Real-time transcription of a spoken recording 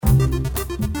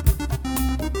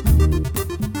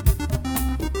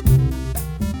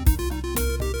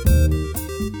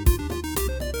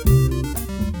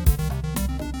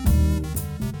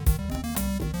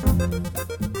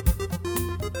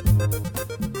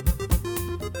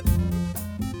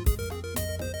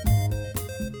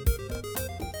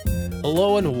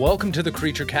Hello and welcome to the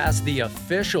Creature Cast, the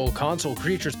official Console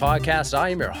Creatures podcast. I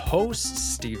am your host,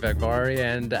 Steve Agvari,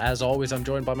 and as always, I'm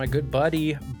joined by my good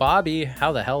buddy, Bobby.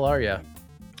 How the hell are you?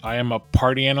 I am a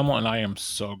party animal, and I am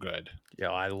so good. Yeah,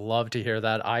 I love to hear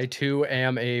that. I too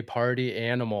am a party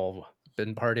animal.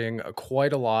 Been partying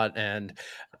quite a lot, and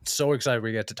so excited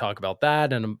we get to talk about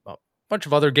that and a bunch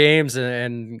of other games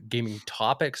and gaming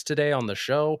topics today on the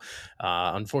show.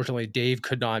 Unfortunately, Dave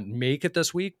could not make it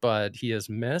this week, but he has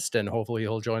missed, and hopefully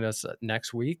he'll join us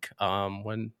next week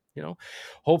when,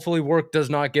 hopefully work does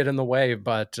not get in the way.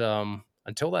 But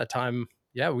until that time,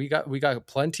 yeah, we got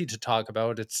plenty to talk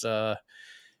about. It's been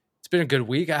a good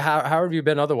week. How have you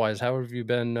been otherwise? How have you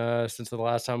been since the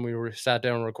last time we were sat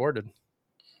down and recorded?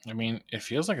 I mean, it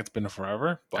feels like it's been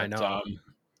forever, I but know.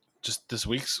 just this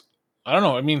week's. I don't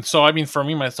know. For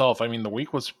me myself, the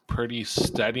week was pretty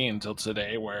steady until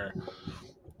today, where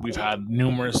we've had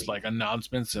numerous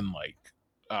announcements and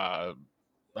I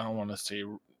don't want to say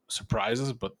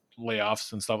surprises, but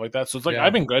layoffs and stuff like that. So it's Yeah.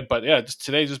 I've been good, but yeah, just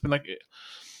today's just been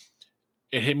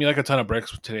it hit me like a ton of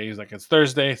bricks. Today is it's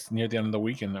Thursday, it's near the end of the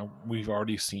week, and we've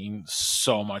already seen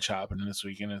so much happen in this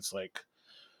week, and it's like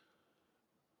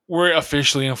we're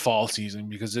officially in fall season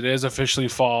because it is officially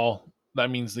fall. That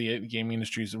means the gaming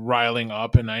industry is riling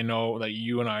up, and I know that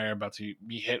you and I are about to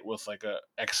be hit with a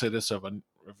exodus of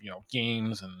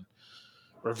games and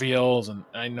reveals, and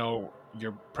I know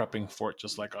you're prepping for it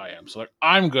just like I am. So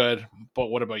I'm good, but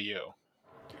what about you?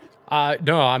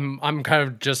 No, I'm kind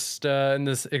of just in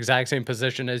this exact same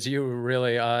position as you.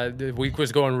 Really, the week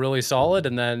was going really solid,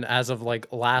 and then as of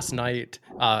last night,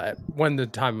 when the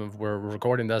time of we're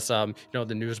recording this, the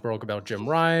news broke about Jim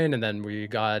Ryan, and then we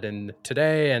got in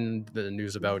today, and the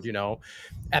news about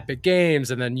Epic Games,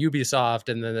 and then Ubisoft,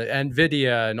 and then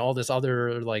Nvidia, and all this other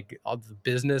of the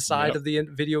business side Yep. of the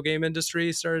video game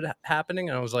industry started happening,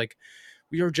 and I was like,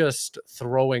 we are just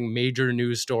throwing major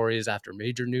news stories after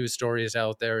major news stories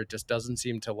out there. It just doesn't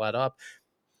seem to let up.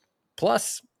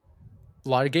 Plus, a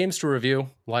lot of games to review,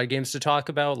 a lot of games to talk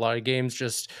about, a lot of games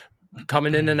just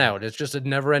coming in and out. It's just a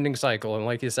never-ending cycle. And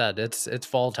like you said, it's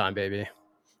fall time, baby.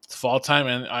 It's fall time,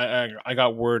 and I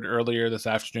got word earlier this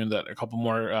afternoon that a couple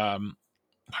more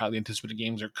highly anticipated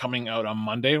games are coming out on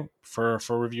Monday for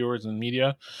reviewers and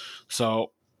media.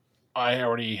 So I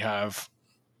already have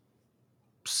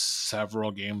several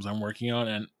games I'm working on,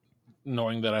 and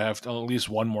knowing that I have at least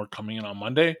one more coming in on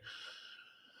Monday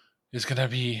is going to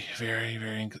be very,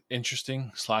 very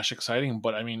interesting / exciting.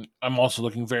 But I'm also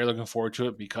looking forward to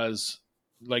it because,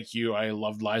 like you, I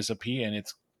loved Liza P, and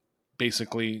it's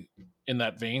basically in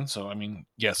that vein. So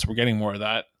yes, we're getting more of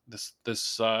that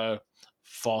this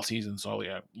fall season. So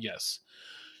yeah, yes,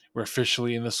 we're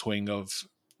officially in the swing of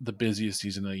the busiest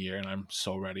season of the year, and I'm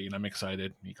so ready and I'm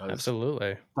excited because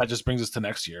Absolutely. that just brings us to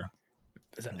next year.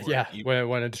 Yeah,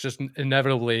 when it's just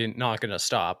inevitably not going to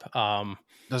stop.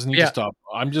 Doesn't need to Yeah, stop.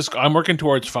 I'm working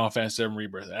towards Final Fantasy VII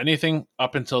Rebirth. Anything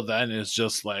up until then is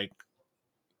just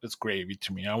it's gravy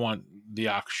to me. I want the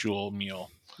actual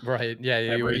meal. right. Yeah,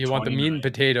 February you want the meat and 29th.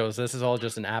 potatoes. This is all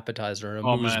just an appetizer, a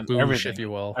Oh moose man, bouche, if everything, you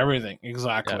will. everything, Yeah,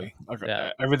 exactly.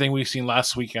 yeah. Everything we've seen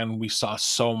last weekend, we saw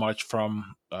so much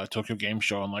from Tokyo Game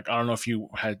Show, and I don't know if you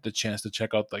had the chance to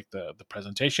check out the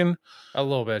presentation, A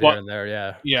little bit here but and there,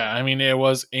 yeah. yeah, it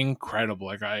was incredible.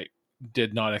 I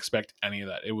did not expect any of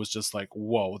that. It was just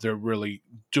whoa, they're really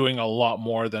doing a lot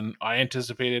more than I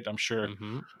anticipated. I'm sure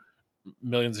Mm-hmm.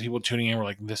 millions of people tuning in were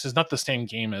like, this is not the same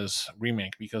game as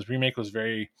Remake, because Remake was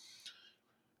very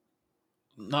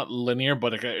not linear,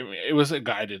 but it was a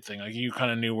guided thing. You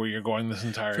kind of knew where you're going this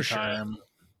entire For sure. time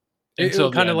It until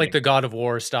was the kind of like ending. the God of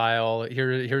War style.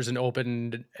 Here's an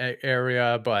open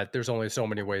area, but there's only so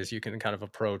many ways you can kind of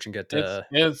approach and It's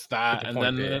get that, to and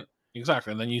point B. then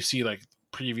exactly, and then you see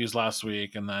previews last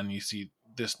week, and then you see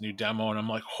this new demo, and I'm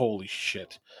like, holy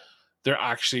shit! They're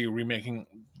actually remaking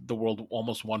the world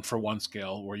almost one for one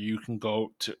scale, where you can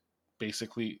go to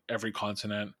basically every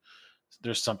continent.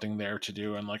 There's something there to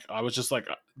do, and I was just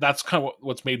that's kind of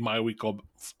what's made my week go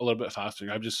a little bit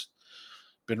faster. I've just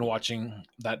been watching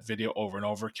that video over and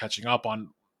over, catching up on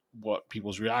what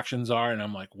people's reactions are, and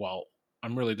I'm like, well,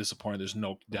 I'm really disappointed there's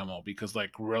no demo, because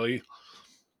really,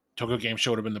 Tokyo Game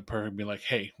Show would have been the perfect, be like,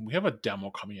 hey, we have a demo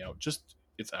coming out, just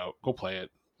it's out, go play it,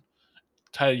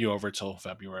 tide you over till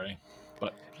February.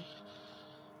 But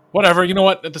whatever, you know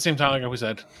what, at the same time, like we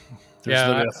said, there's Yeah,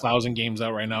 literally 1,000 games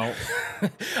out right now.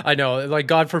 I know.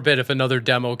 God forbid if another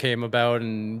demo came about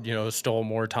and stole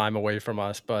more time away from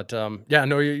us. But yeah,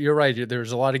 no, you're right.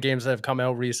 There's a lot of games that have come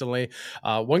out recently.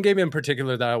 One game in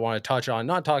particular that I want to touch on,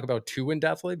 not talk about too in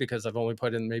depthly because I've only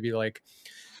put in maybe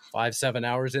 5-7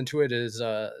 hours into it, is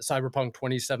Cyberpunk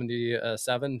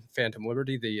 2077 Phantom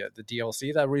Liberty, the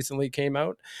DLC that recently came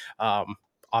out. Um,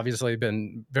 Obviously,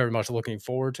 been very much looking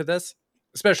forward to this,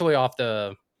 especially off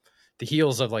the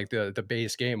heels of like the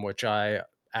base game, which I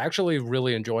actually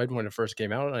really enjoyed when it first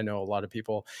came out. I know a lot of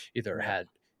people either Yeah. had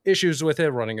issues with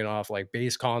it running it off like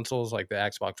base consoles like the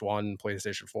Xbox One,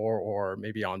 PlayStation 4, or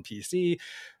maybe on PC.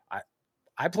 I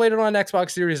I played it on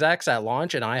Xbox Series X at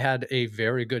launch and I had a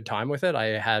very good time with it. I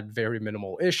had very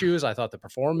minimal issues. I thought the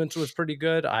performance was pretty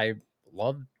good. I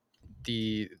loved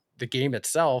the the game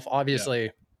itself. Yeah.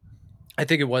 Obviously, I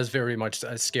think it was very much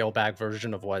a scale back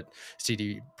version of what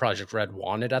CD Projekt Red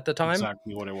wanted at the time.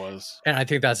 Exactly what it was. And I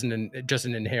think that's just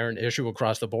an inherent issue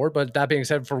across the board. But that being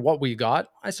said, for what we got,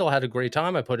 I still had a great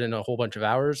time. I put in a whole bunch of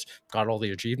hours, got all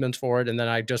the achievements for it, and then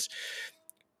I just,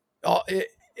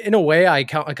 in a way, I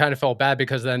kind of felt bad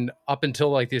because then up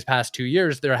until like these past 2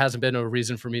 years, there hasn't been a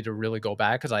reason for me to really go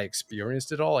back because I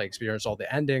experienced it all. I experienced all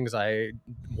the endings. I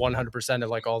 100% of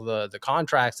like all the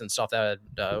contracts and stuff that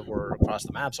were across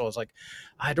the map. So I was like,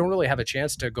 I don't really have a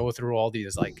chance to go through all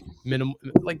these like minimum,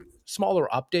 like smaller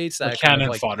updates The that kind of cannon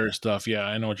like, fodder stuff. Yeah,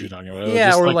 I know what you're talking about. It was yeah,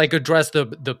 just or like, like address the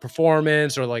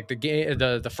performance or like the game,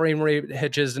 the frame rate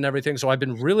hitches and everything. So I've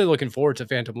been really looking forward to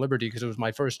Phantom Liberty because it was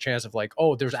my first chance of like,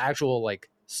 oh, there's actual like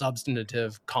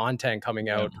substantive content coming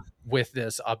yeah. out with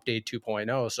this update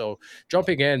 2.0. So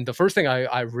jumping in, the first thing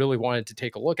I really wanted to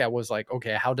take a look at was like,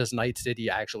 okay, how does Night City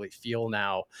actually feel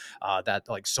now that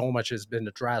like so much has been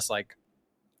addressed? Like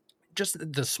just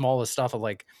the smallest stuff of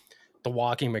like the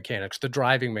walking mechanics, the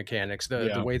driving mechanics, the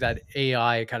Yeah. way that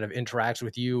AI kind of interacts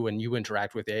with you and you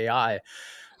interact with AI.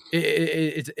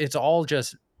 It's all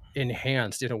just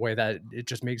enhanced in a way that it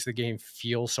just makes the game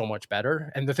feel so much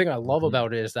better. And the thing I love Mhm.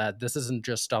 about it is that this isn't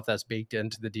just stuff that's baked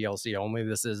into the DLC only.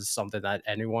 This is something that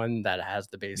anyone that has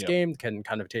the base Yep. game can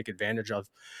kind of take advantage of.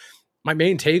 My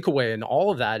main takeaway in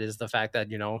all of that is the fact that,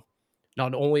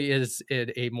 not only is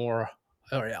it a more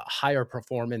or a higher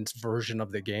performance version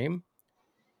of the game,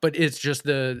 but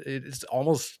it's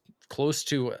almost close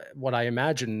to what I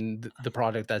imagined the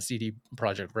product that CD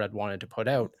Project Red wanted to put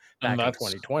out And back in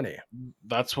 2020.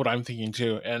 that's what I'm thinking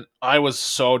too. And I was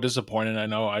so disappointed. I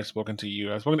know I've spoken to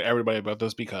you. I've spoken to everybody about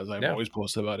this because I've Yeah. always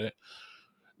posted about it.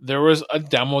 There was a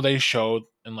demo they showed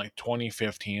in like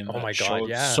 2015 Oh that my god, showed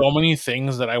yeah. so many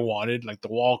things that I wanted, like the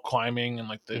wall climbing and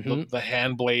like Mhm. the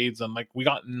hand blades, and like we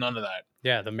got none of that.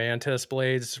 Yeah, the Mantis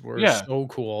blades were Yeah, so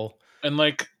cool. and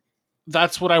like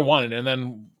that's what I wanted. And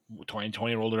then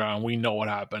 2020 rolled around. We know what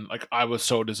happened. Like I was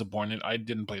so disappointed. I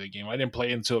didn't play the game. I didn't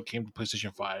play it until it came to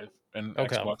PlayStation 5 and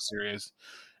Okay. Xbox Series.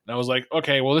 And I was like,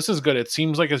 okay, well, this is good. It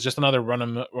seems like it's just another run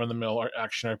the mill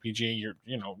action RPG.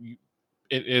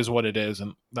 It is what it is,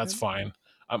 and that's Yep. fine.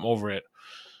 I'm over it.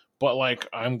 But like,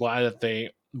 I'm glad that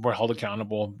they were held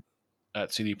accountable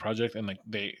at CD Projekt, and like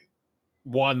they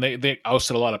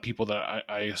ousted a lot of people that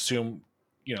I assume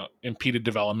impeded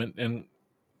development, and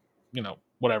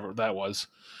whatever that was.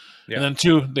 And Yeah. then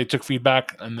two, they took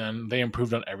feedback and then they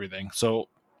improved on everything. So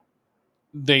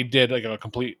they did like a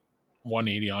complete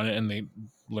 180 on it, and they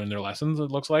learned their lessons.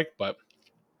 It looks like, but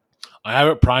I have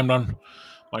it primed on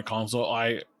my console.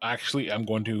 I actually am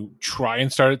going to try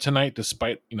and start it tonight,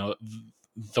 despite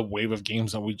the wave of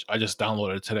games that I just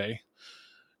downloaded today.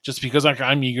 Just because like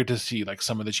I'm eager to see like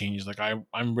some of the changes. Like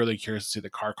I'm really curious to see the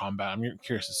car combat. I'm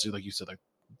curious to see, like you said, like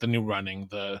the new running,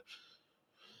 the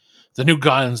new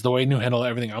guns, the way new handle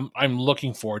everything. I'm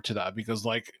looking forward to that because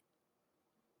like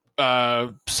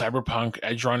Cyberpunk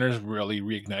Edge Runners really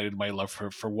reignited my love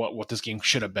for what this game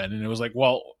should have been. And it was like,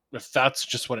 well, if that's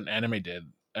just what an anime did,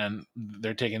 and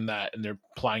they're taking that and they're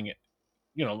applying it,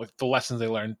 like the lessons they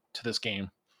learned to this game,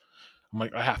 I'm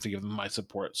like, I have to give them my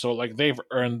support. So like they've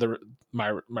earned my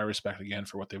respect again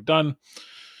for what they've done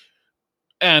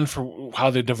and for how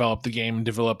they developed the game and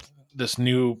developed this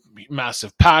new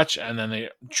massive patch, and then they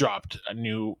dropped a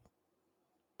new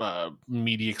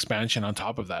media expansion on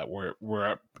top of that,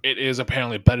 where it is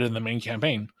apparently better than the main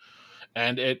campaign,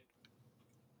 and it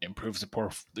improves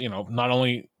not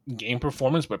only game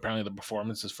performance, but apparently the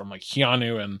performances from like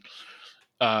Keanu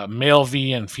and male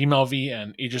V and female V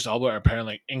and Idris Elba are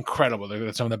apparently incredible.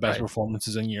 They're some of the best Right.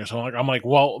 performances in years. So I'm like,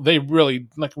 well, they really,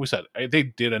 like we said, they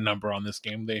did a number on this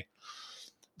game.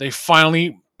 They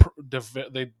finally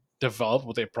they developed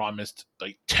what they promised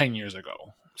like 10 years ago.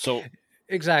 So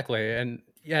Exactly. And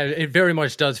yeah, it very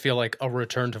much does feel like a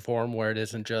return to form where it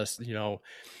isn't just,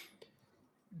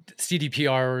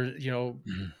 CDPR,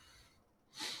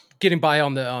 getting by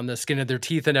on the skin of their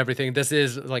teeth and everything. This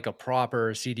is like a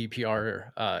proper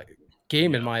CDPR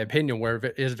game, in yeah, my opinion, where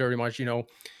it is very much,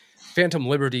 Phantom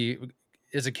Liberty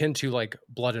is akin to like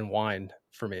Blood and Wine.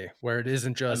 for me, where it isn't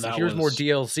And just that here's more was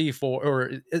DLC for, or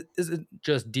it isn't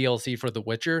just DLC for The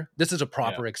Witcher. This is a yeah,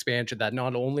 proper expansion that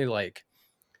not only like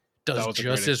that does was a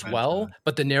great just as well, expansion.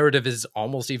 but the narrative is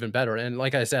almost even better. And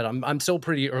like I said, I'm still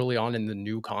pretty early on in the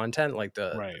new content, like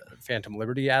Right. the Phantom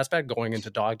Liberty aspect, going into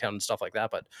Dogtown and stuff like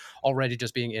that. But already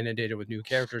just being inundated with new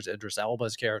characters, Idris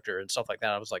Elba's character and stuff like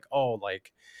that, I was like, oh,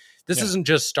 like this Yeah. isn't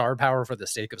just star power for the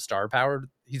sake of star power.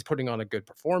 He's putting on a good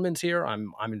performance here.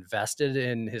 I'm invested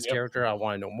in his Yep. character. I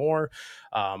want to know more.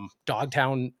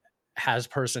 Dogtown has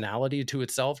personality to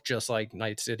itself, just like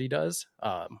Night City does.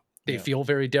 They Yeah. feel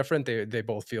very different. They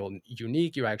both feel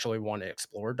unique. You actually want to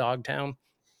explore Dogtown.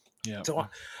 Yeah. So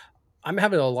I'm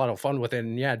having a lot of fun with it.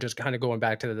 And yeah, just kind of going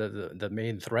back to the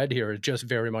main thread here, it just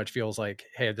very much feels like,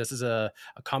 hey, this is a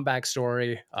comeback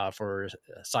story for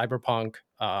Cyberpunk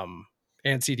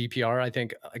and CDPR. I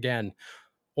think, again,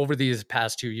 over these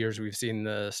past 2 years, we've seen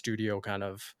the studio kind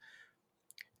of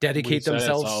dedicate Reset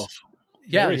itself. themselves.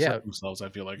 They Yeah, reset yeah, themselves. I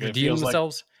feel like it redeem feels like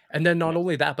themselves. And then yeah, not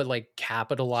only that, but like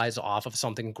capitalize off of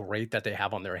something great that they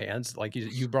have on their hands. Like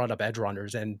you brought up Edge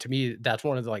Runners, and to me, that's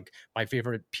one of the, like my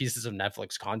favorite pieces of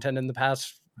Netflix content in the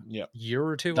past yeah. year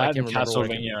or two. I That can't and remember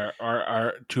what it. Castlevania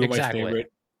are two of my Exactly.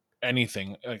 favorite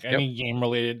anything like Yep. any game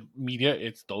related media.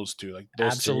 It's those two. Like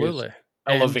those series Absolutely.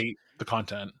 And elevate the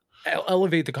content.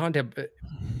 elevate the content,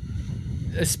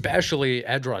 especially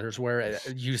edge runners, where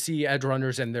you see edge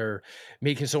runners and they're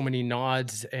making so many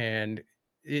nods, and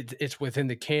it's within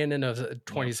the canon of Yep.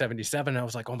 2077. I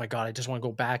was like, oh my god, I just want to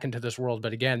go back into this world.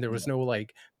 But again, there was Yeah. no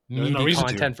like There's no meaty reason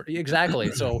to. content for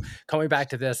exactly. So coming back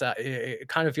to this, it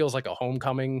kind of feels like a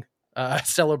homecoming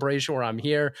celebration where I'm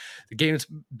here. The game's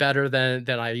better than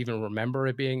I even remember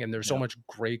it being, and there's so Yeah. much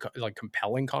great like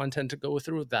compelling content to go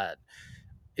through that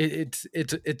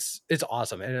it's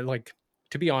awesome. And like,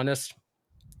 to be honest,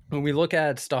 when we look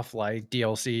at stuff like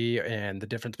DLC and the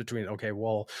difference between, okay,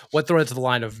 well, what threads the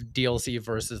line of DLC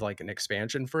versus like an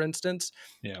expansion, for instance,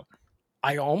 Yeah.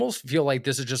 I almost feel like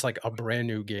this is just like a brand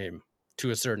new game to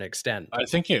a certain extent. I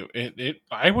think it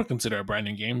I would consider a brand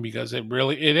new game because it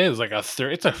is like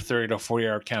it's a 30 to 40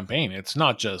 hour campaign. It's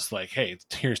not just like, hey,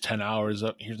 here's 10 hours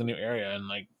up, here's a new area and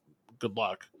like good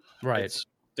luck. Right. It's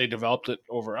they developed it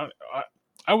over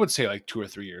I would say like 2 or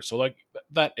 3 years. So like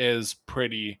that is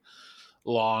pretty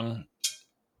long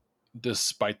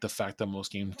despite the fact that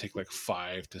most games take like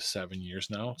 5 to 7 years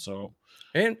now. So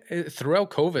And throughout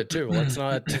COVID too. Let's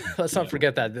not let's not yeah.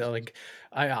 forget that. Like,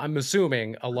 I'm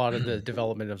assuming a lot of the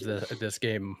development of this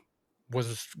game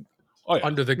was Oh yeah,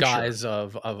 under the for sure. guise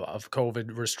of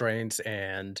COVID restraints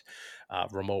and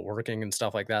remote working and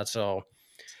stuff like that. So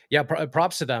yeah,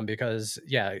 props to them, because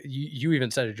yeah, you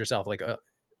even said it yourself. Like,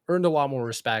 earned a lot more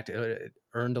respect,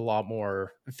 earned a lot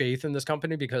more faith in this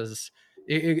company, because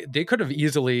they could have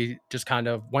easily just kind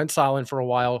of went silent for a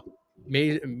while,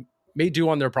 made made do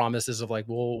on their promises of like,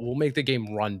 we'll make the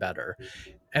game run better,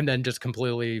 and then just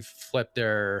completely flip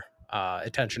their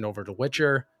attention over to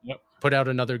Witcher, Yep. put out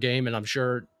another game, and I'm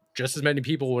sure just as many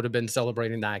people would have been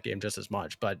celebrating that game just as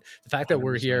much. But the fact that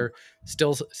we're 100%. here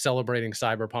still celebrating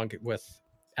Cyberpunk with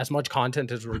as much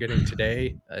content as we're getting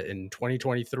today in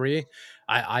 2023,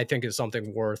 I think is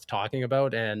something worth talking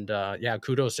about. And yeah,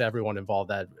 kudos to everyone involved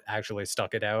that actually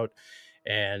stuck it out.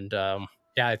 And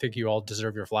yeah, I think you all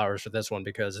deserve your flowers for this one,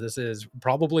 because this is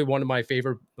probably one of my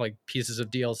favorite like pieces of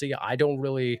DLC. I don't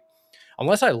really,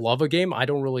 unless I love a game, I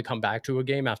don't really come back to a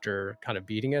game after kind of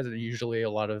beating it. Usually, a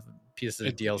lot of pieces of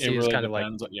It DLC is really kind of like,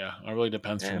 depends. Yeah, it really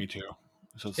depends for eh, me too.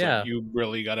 So it's like yeah, you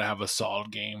really got to have a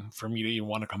solid game for me to even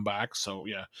want to come back. So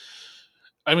yeah,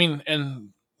 I mean, and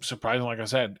surprising, like I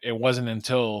said, it wasn't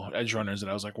until Edge Runners that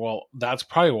I was like, well, that's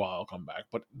probably why I'll come back.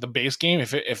 But the base game,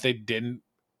 if they didn't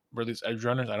release Edge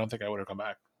Runners, I don't think I would have come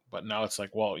back. But now it's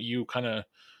like, well, you kind of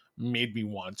made me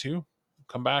want to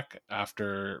come back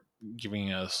after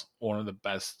giving us one of the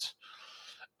best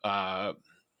uh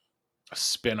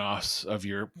spin-offs of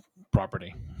your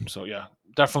property. So yeah,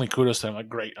 definitely kudos to them. Like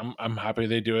great. I'm happy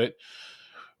they do it.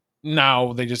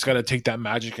 Now they just gotta take that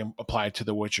magic and apply it to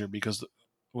The Witcher because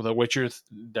The Witcher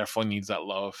definitely needs that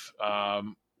love.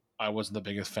 I wasn't the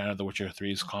biggest fan of The Witcher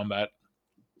 3's combat.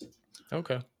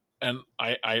 okay. And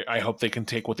I hope they can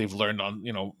take what they've learned on,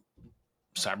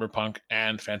 Cyberpunk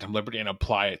and Phantom Liberty and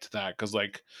apply it to that. Cause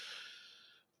like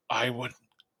I would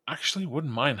actually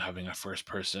wouldn't mind having a first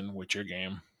person Witcher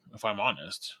game, if I'm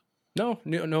honest. No,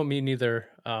 no, no, me neither.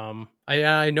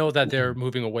 I know that they're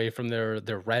moving away from their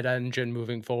red engine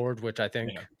moving forward, which I Yeah.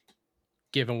 think,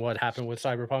 given what happened with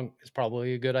Cyberpunk, is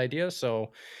probably a good idea.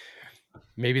 So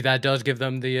maybe that does give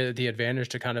them the advantage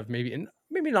to kind of maybe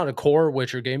not a core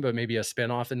Witcher game, but maybe a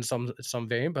spin-off in some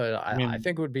vein. But I I mean,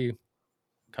 think it would be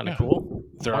Kind of Yeah, cool.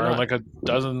 there Why are not? like a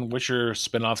dozen Witcher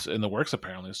spin-offs in the works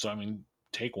apparently. So I mean,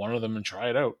 take one of them and try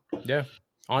it out. Yeah, They're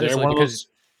honestly, one of because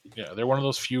those. Yeah, they're one of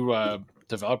those few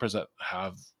developers that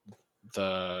have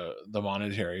the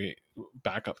monetary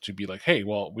backup to be like, hey,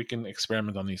 well, we can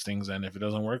experiment on these things, and if it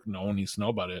doesn't work, no one needs to know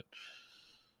about it.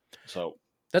 So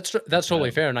that's yeah,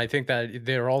 totally fair, and I think that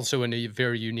they're also in a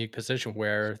very unique position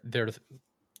where they're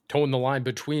towing the line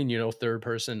between third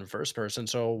person and first person.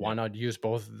 So why yeah, not use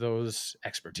both of those yeah.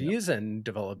 expertise and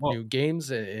develop Well, new games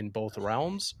in both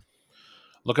realms?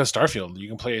 look at Starfield. You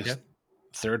can play Yeah,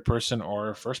 third person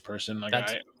or first person. Like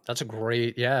that's I, that's a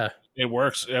great it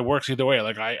works. It works either way.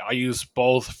 Like I use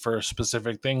both for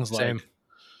specific things. same. Like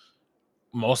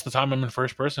most of the time, I'm in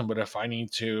first person, but if I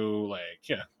need to, like,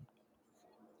 yeah,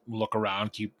 look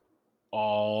around, keep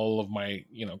all of my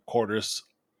quarters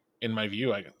in my view,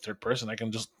 like third person, I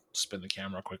can just spin the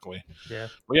camera quickly. Yeah,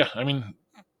 But yeah, I mean,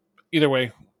 either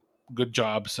way, good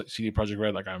job, CD Project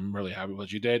Red. Like I'm really happy with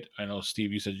what you did. I know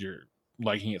Steve, you said you're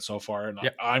liking it so far, and yeah.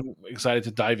 I'm excited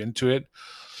to dive into it.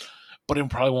 But it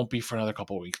probably won't be for another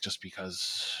couple of weeks, just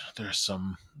because there's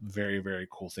some very very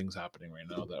cool things happening right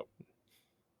now that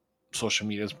social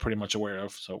media is pretty much aware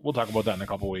of. So we'll talk about that in a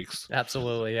couple of weeks.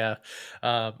 Absolutely, yeah.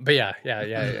 But yeah.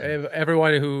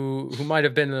 Everyone who might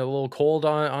have been a little cold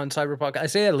on Cyberpunk, I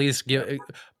say at least Yeah,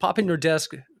 pop in your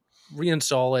desk,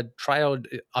 reinstall it, try out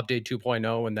update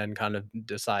 2.0, and then kind of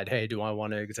decide, hey, do I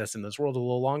want to exist in this world a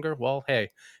little longer? Well, hey,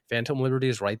 Phantom Liberty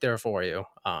is right there for you.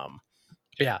 But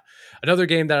yeah, yeah, another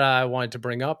game that I wanted to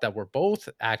bring up that we're both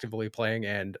actively playing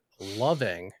and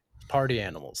loving, Party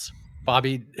Animals.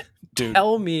 Bobby, dude,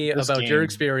 tell me this about your game,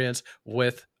 experience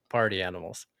with Party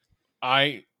Animals.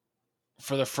 I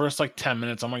for the first like 10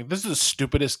 minutes, I'm like, this is the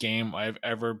stupidest game I've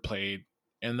ever played,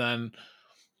 and then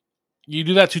you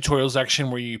do that tutorial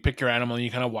section where you pick your animal and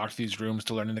you kind of walk these rooms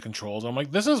to learning the controls. I'm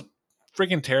like, this is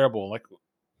freaking terrible. Like,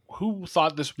 who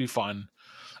thought this would be fun?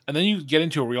 And then you get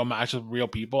into a real match with real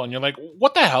people, and you're like,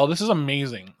 what the hell? This is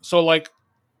amazing. So like,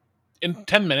 in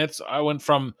 10 minutes, I went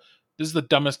from this is the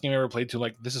dumbest game I ever played to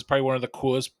like this is probably one of the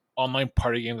coolest online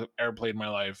party games I've ever played in my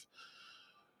life.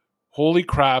 Holy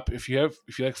crap! If you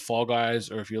like Fall Guys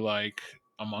or if you like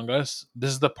Among Us, this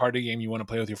is the party game you want to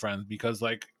play with your friends because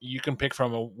like you can pick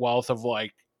from a wealth of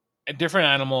like different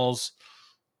animals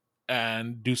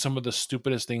and do some of the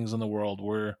stupidest things in the world.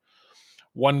 Where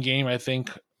one game, I think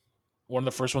one of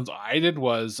the first ones I did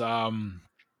was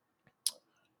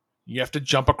you have to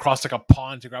jump across like a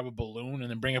pond to grab a balloon and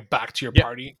then bring it back to your Yep.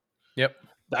 party. Yep.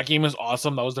 That game is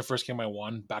awesome. That was the first game I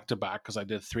won back to back because I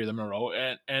did three of them in a row.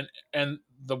 And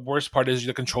the worst part is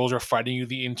the controls are fighting you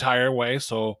the entire way.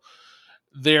 So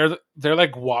they're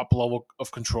like WAP level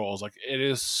of controls. Like it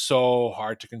is so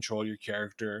hard to control your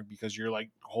character because you're like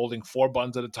holding four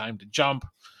buttons at a time to jump.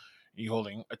 You're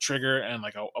holding a trigger and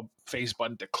like a face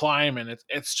button to climb, and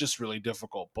it's just really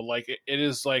difficult. But like it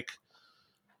is like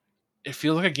it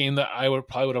feels like a game that I would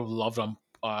have loved on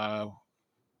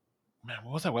man,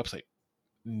 what was that website?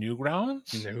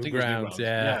 Newgrounds? I think it was Newgrounds, Newgrounds.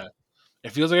 yeah. Yeah.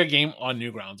 It feels like a game on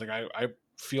Newgrounds. Like I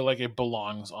feel like it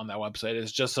belongs on that website.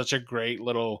 It's just such a great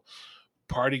little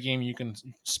party game you can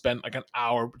spend like an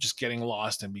hour just getting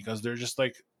lost in because they're just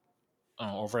like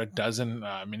over a dozen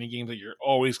mini games that you're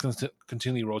always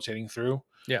continually rotating through.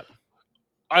 Yeah.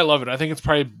 I love it. I think it's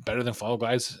probably better than Fall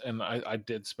Guys, and I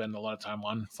did spend a lot of time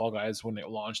on Fall Guys when it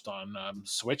launched on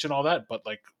Switch and all that. But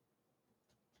like,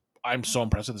 I'm so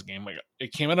impressed with this game. Like,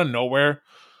 it came out of nowhere.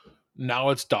 Now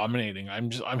it's dominating. I'm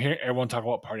hearing everyone talk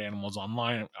about Party Animals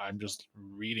online. I'm just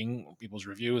reading people's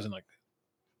reviews and like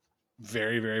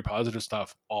very very positive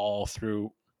stuff all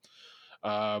through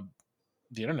uh,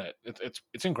 the internet.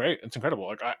 It's incredible.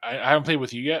 Like I haven't played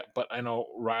with you yet, but I know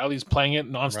Riley's playing it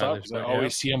nonstop Riley's because I playing, yeah.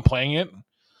 always see him playing it.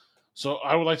 So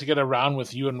I would like to get a round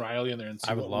with you and Riley in there and I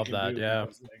see would what we love can that, do yeah.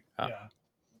 because like Uh, yeah.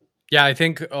 yeah, I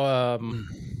think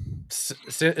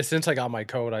since I got my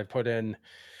code, I put in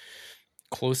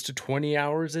close to 20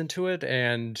 hours into it,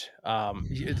 and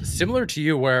it's similar to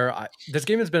you where this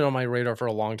game has been on my radar for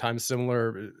a long time,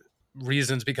 similar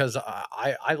reasons, because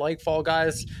I like Fall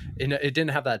Guys, and it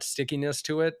didn't have that stickiness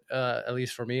to it, at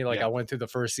least for me. Like, Yeah. I went through the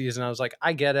first season, I was like,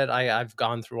 I get it, I've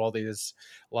gone through all these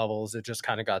levels, it just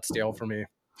kind of got stale for me.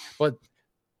 But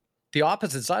the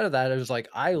opposite side of that, it was like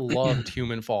I loved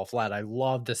Human Fall Flat. I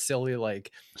loved the silly,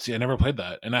 like, See, I never played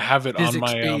that, and I have it on physics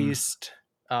my based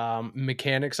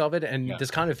mechanics of it, and yeah. this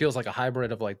kind of feels like a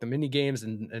hybrid of like the mini games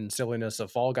and silliness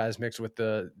of Fall Guys mixed with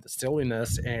the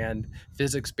silliness and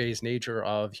physics based nature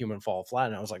of Human Fall Flat.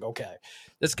 And I was like, okay,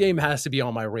 this game has to be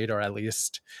on my radar at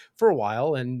least for a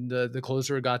while. And the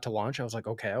closer it got to launch, I was like,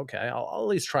 okay, I'll at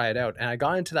least try it out. And I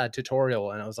got into that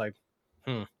tutorial, and I was like,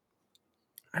 hmm,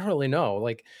 I don't really know.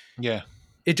 Like Yeah,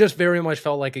 it just very much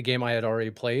felt like a game I had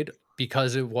already played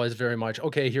because it was very much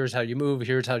okay. Here's how you move.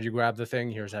 Here's how you grab the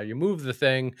thing. Here's how you move the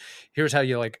thing. Here's how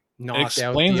you like it knock out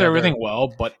explains the everything other.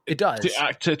 well, but It does.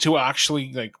 to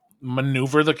actually like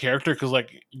maneuver the character, because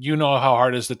like you know how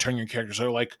hard it is to turn your character.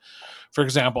 So like for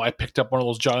example, I picked up one of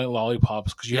those giant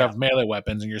lollipops because you Yeah. have melee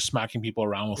weapons and you're smacking people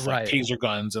around with like Right. taser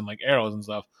guns and like arrows and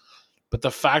stuff. But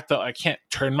the fact that I can't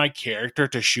turn my character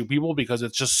to shoot people because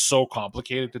it's just so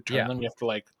complicated to turn Yeah. them, you have to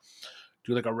like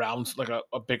do like a round, like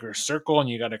a bigger circle, and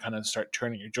you got to kind of start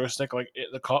turning your joystick. Like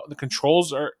the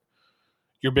controls are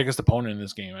your biggest opponent in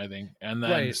this game, I think. And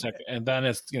then Right. second, and then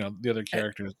it's the other A-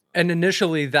 characters. And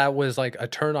initially, that was like a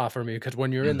turnoff for me because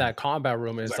when you're in that combat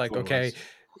room, it's like, Exactly what it okay,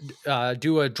 was.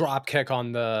 do a drop kick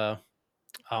on the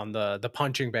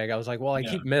punching bag. I was like, well, I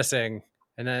Yeah, keep missing.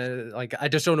 And then like I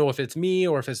just don't know if it's me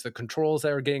or if it's the controls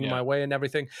that are getting in yeah, my way and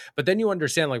everything. But then you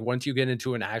understand like once you get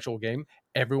into an actual game,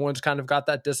 everyone's kind of got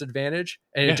that disadvantage.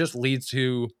 And it yeah. just leads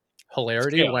to It's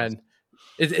hilarity chaos. when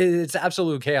it's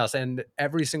absolute chaos. And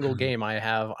every single game I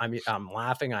have, I'm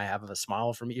laughing. I have a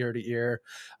smile from ear to ear.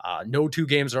 No two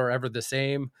games are ever the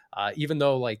same. Even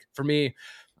though like for me,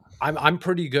 I'm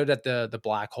pretty good at the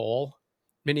black hole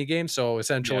mini game. So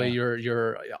essentially Yeah,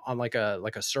 you're on like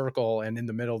a circle and in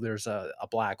the middle there's a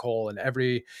black hole and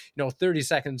every 30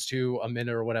 seconds to a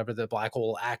minute or whatever the black hole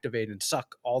will activate and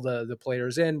suck all the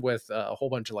players in with a whole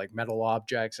bunch of like metal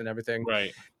objects and everything.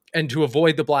 right. And to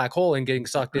avoid the black hole and getting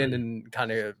sucked in and kind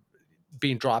of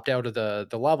being dropped out of the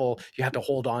level, you have to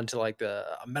hold on to like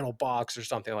a metal box or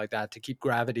something like that to keep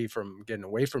gravity from getting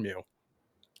away from you.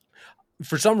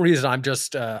 For some reason, I'm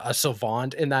just a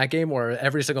savant in that game where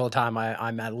every single time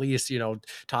I'm at least,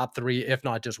 top three, if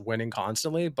not just winning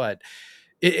constantly. But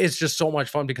it's just so much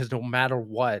fun because no matter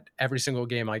what, every single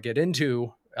game I get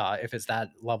into, if it's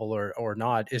that level or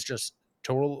not, it's just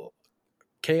total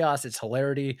chaos. It's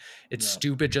hilarity. It's Yeah,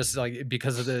 stupid just like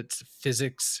because of the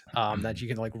physics that you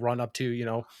can like run up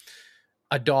to,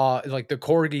 a dog like the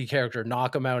corgi character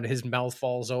knock him out and his mouth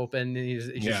falls open and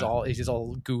yeah. he's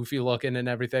all goofy looking and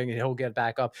everything and he'll get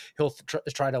back up. He'll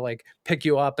try to like pick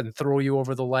you up and throw you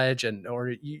over the ledge and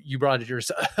or you brought it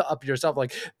yourself up yourself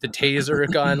like the taser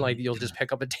gun, like you'll just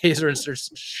pick up a taser and start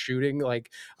shooting like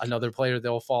another player,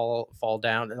 they'll fall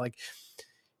down and like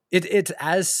it's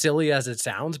as silly as it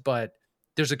sounds, but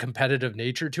there's a competitive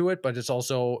nature to it, but it's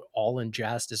also all in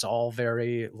jest. It's all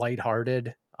very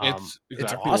lighthearted. It's It's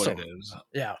exactly what it awesome. is.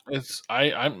 Yeah. It's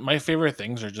I my favorite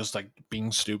things are just like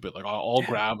being stupid. Like I'll Yeah.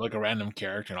 grab like a random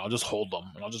character and I'll just hold them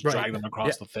and I'll just Right. drag them Yeah.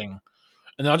 across the thing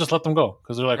and then I'll just let them go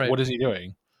because they're like, Right. what is he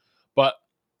doing? But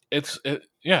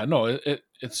yeah, no,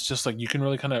 it's just like you can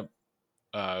really kind of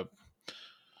uh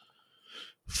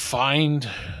find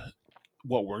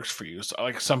what works for you. So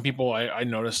like some people I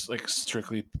noticed like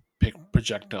strictly pick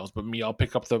projectiles, but me I'll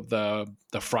pick up the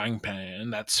frying pan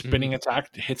and that Mhm. spinning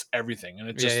attack hits everything and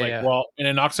it's Yeah, just yeah, like yeah. well and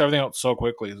it knocks everything out so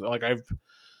quickly. So, like I've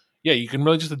yeah, you can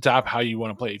really just adapt how you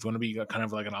want to play. If you want to be kind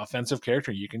of like an offensive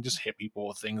character, you can just hit people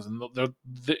with things and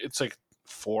it's like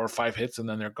 4 or 5 hits and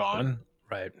then they're gone.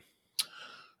 Right.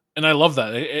 And I love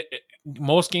that.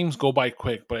 Most games go by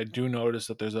quick, but I do notice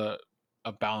that there's a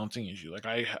balancing issue. Like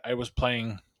I was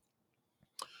playing.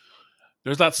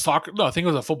 There's that soccer. No, I think it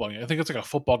was a football game. I think it's like a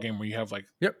football game where you have like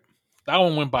Yep. that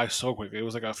one went by so quickly. It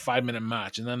was like a 5 minute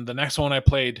match, and then the next one I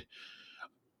played.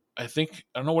 I think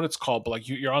I don't know what it's called, but like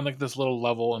you're on like this little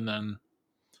level, and then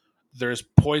there's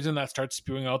poison that starts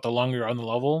spewing out the longer you're on the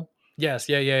level. Yes.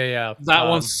 Yeah, yeah, yeah. That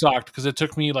one sucked because it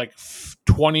took me like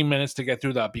 20 minutes to get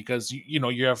through that because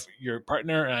you have your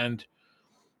partner and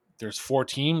there's 4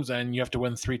 teams and you have to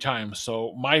win 3 times.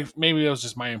 So maybe it was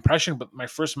just my impression, but my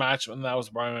first match and that was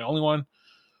probably my only one.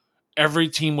 Every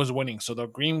team was winning. So the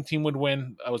green team would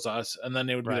win, that was us, and then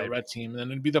it would be the Right. red team, and then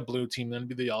it'd be the blue team, and then it'd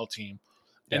be the yellow team.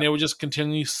 And Yeah. it would just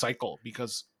continually cycle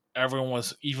because everyone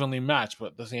was evenly matched, but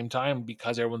at the same time,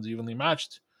 because everyone's evenly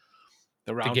matched,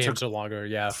 the The round took games are longer.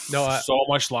 Yeah. No, so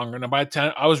much longer. And by the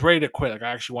time I was ready to quit, like I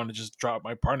actually wanted to just drop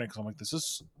my partner because I'm like, this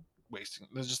is wasting.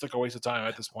 This is just like a waste of time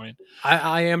at this point.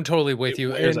 I am totally with It you.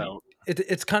 wears And out.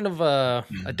 it's kind of a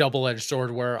double-edged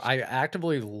sword where I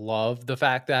actively love the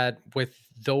fact that with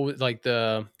those like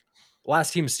the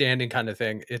last team standing kind of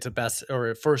thing, it's a best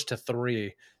or first to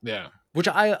three, Yeah. which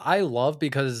I love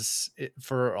because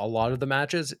for a lot of the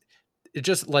matches, it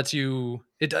just lets you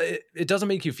it doesn't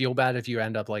make you feel bad if you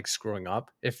end up like screwing up.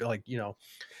 If like,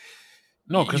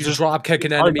 No, because you drop kick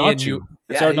an it's hard enemy not and to. you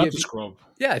It's yeah, hard not if to you screw up.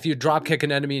 yeah, if you drop kick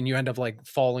an enemy and you end up like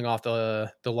falling off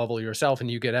the level yourself and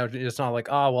you get out, it's not like,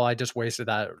 oh well, I just wasted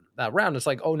that round. It's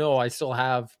like, oh no, I still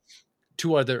have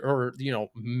two other, or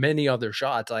many other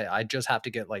shots. I just have to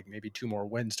get like maybe two more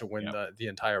wins to win Yeah, the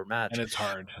entire and match. it's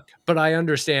hard. But I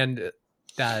understand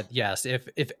that, yes,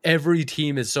 if every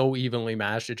team is so evenly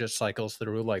matched, it just cycles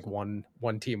through, like one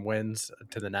team wins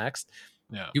to the next.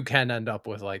 Yeah, You can end up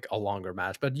with like a longer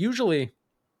match, but usually,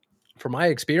 from my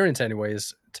experience,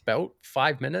 anyways, it's about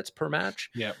 5 minutes per match,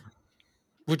 yeah,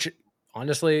 which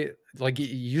honestly, like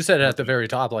you said at the perfect. very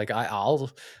top, like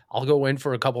I'll go in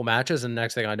for a couple matches, and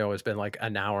next thing I know, it's been like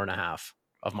an hour and a half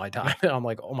of my time. Yeah, And I'm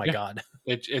like, oh my yeah. god.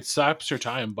 It saps your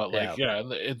time, but Yeah, like,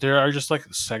 yeah, there are just like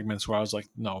segments where I was like,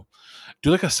 no,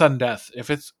 do like a sudden death. If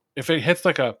it hits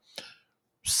like a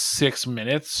 6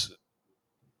 minutes,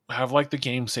 have like the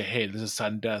game say, hey, this is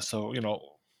sudden death, so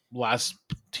last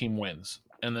team wins,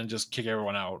 and then just kick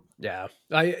everyone out. yeah,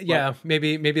 But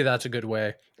maybe that's a good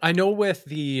way. I know with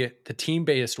the team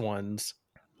based ones,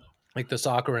 like the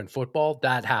soccer and football,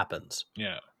 that happens.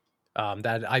 yeah,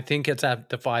 That I think it's at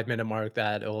the 5 minute mark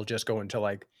that it'll just go into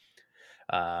like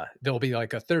there'll be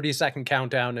like a 30-second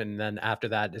countdown, and then after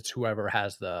that it's whoever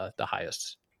has the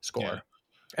highest yeah. score.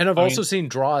 And I've I also mean, seen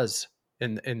draws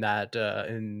in that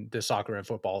in the soccer and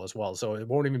football as well. So it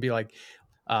won't even be like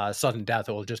sudden death.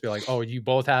 It will just be like, oh, you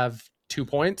both have 2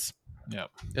 points. yeah.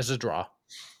 It's a draw.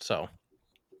 So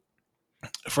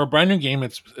For a brand new game,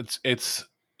 it's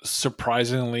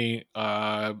surprisingly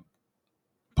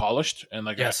polished, and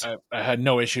like yes. I had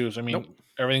no issues. I Nope. mean,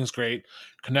 everything's great.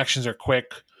 Connections are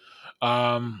quick.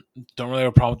 Um, don't really have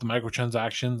a problem with the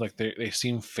microtransactions. Like they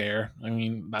seem fair. I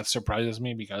mean, that surprises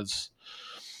me because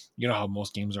you know how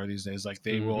most games are these days. Like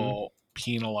they Hmm. will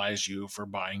penalize you for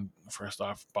buying for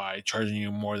stuff by charging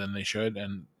you more than they should,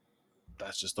 and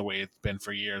that's just the way it's been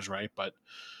for years, right? But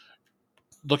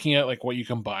looking at like what you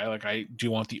can buy, like I do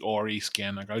want the Ori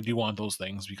skin, like I do want those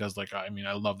things because like I mean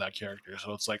I love that character,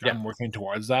 so it's like Yeah. I'm working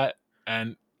towards that,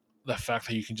 and the fact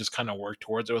that you can just kind of work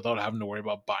towards it without having to worry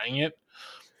about buying it,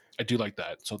 I do like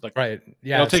that. So like Right. it'll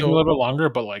Yeah. take me a So little bit longer,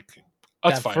 but like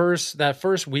that's fine. that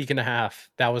first week and a half,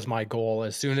 that was my goal.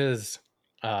 As soon as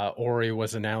Ori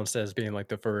was announced as being like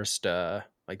the first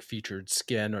like featured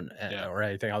skin Yeah, or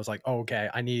anything, I was like, oh, okay,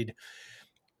 I need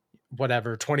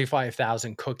whatever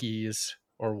 25,000 cookies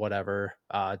or whatever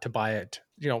to buy it,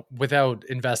 without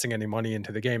investing any money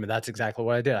into the game. And that's exactly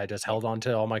what I did. I just yeah, held on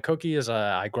to all my cookies.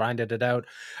 I grinded it out,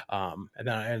 and then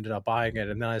I ended up buying it.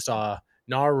 And then I saw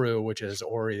Naru, which is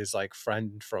Ori's like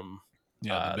friend from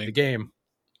yeah. The the big, game.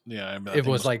 yeah, that It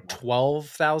thing was was like cool.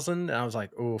 12,000, and I was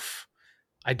like, oof.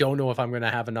 I don't know if I'm gonna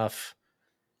have enough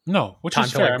No, which is time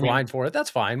to fair. like I mean, grind for it.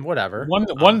 That's fine, whatever.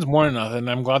 one's more than enough, and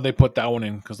I'm glad they put that one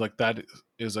in because like that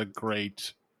is a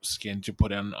great skin to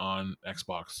put in on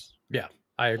Xbox. Yeah,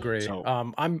 I agree. So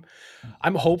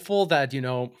I'm hopeful that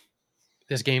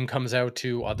this game comes out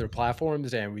to other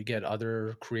platforms and we get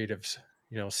other creatives,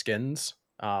 skins.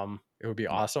 It would be yeah.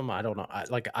 awesome. I don't know.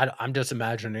 I'm just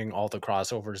imagining all the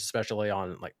crossovers, especially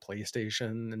on like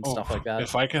PlayStation and Oh, stuff like that,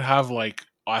 if I could have like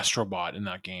Astrobot in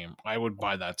that game, I would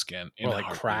buy that skin in or a like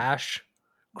heartbeat. Crash,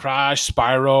 Crash,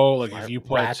 Spyro, like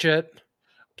Ratchet.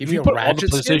 Give if me you a put all the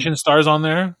Ratchet skin. PlayStation stars on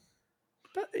there,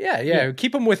 But yeah, yeah, yeah.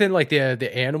 Keep them within like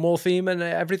the animal theme and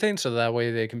everything, so that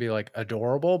way they can be like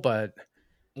adorable. But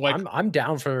like I'm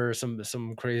down for some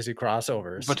crazy the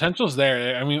crossovers. potential's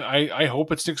there. I mean, I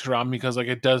hope it sticks around because like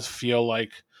it does feel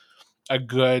like a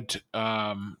good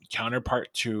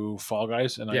counterpart to Fall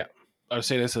Guys, and Yeah, I would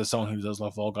say this as someone who does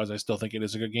love Fall Guys. I still think it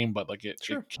is a good game, but like it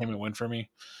sure. came and went for me.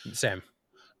 Same.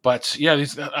 But yeah,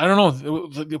 these I don't know.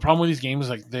 The problem with these games is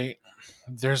like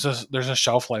there's a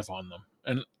shelf life on them,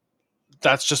 and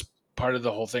that's just part of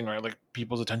the whole thing, right? Like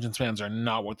people's attention spans are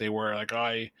not what they were. Like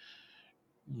I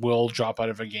will drop out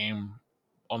of a game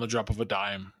on the drop of a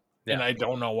dime, and Yeah, I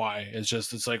don't know why.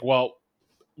 It's like well,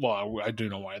 I do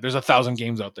know why. There's 1,000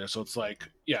 games out there, so it's like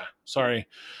yeah, sorry,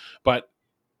 but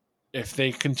if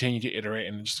they continue to iterate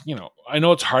and just I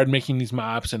know it's hard making these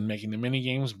maps and making the mini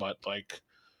games, but like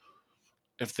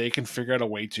if they can figure out a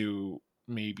way to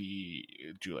maybe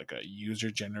do like a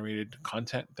user generated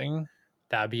content thing,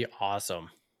 that'd be awesome.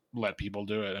 let people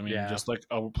do it. I mean, Yeah, just like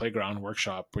a playground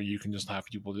workshop where you can just have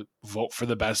people to vote for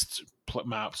the best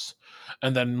maps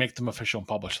and then make them official and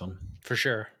publish them. for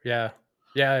sure. Yeah.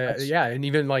 Yeah, That's yeah, and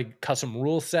even like custom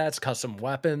rule sets, custom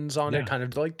weapons on it, yeah, kind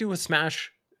of like do a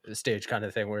smash stage kind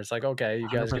of thing where it's like, okay, you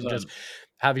guys can just 100%.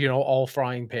 have all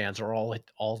frying pans or all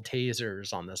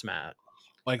tasers on this map.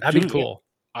 Like, That'd be dude, yeah, cool.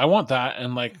 I want that,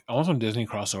 and like I want some Disney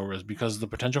crossovers because the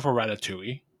potential for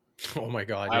Ratatouille. Oh my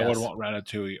god, I would yes. want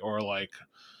Ratatouille or like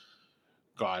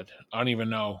God, I don't even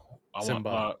know. I want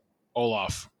Simba,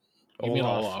 Olaf. Give me an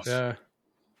Olaf. Olaf. Yeah.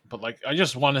 But like, I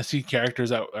just want to see characters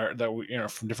that are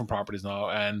from different properties now,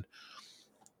 and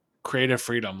creative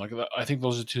freedom. Like I think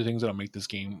those are two things that'll make this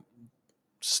game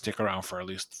stick around for at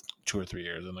least 2 or 3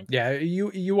 years. And like, Yeah,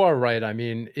 you are right. I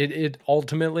mean, it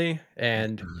ultimately,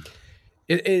 and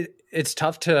it's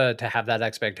tough to have that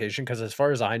expectation because as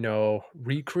far as I know,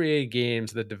 Recreate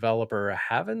Games, the developer,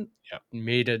 haven't yeah,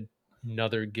 made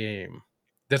another game.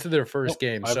 This is their first nope,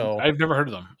 game, I've so I've never heard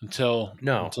of them until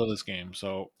no. this game.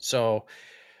 So So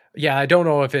yeah, I don't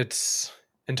know if it's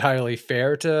entirely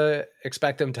fair to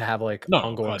expect them to have like no,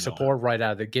 ongoing God no. support right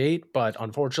out of the gate, but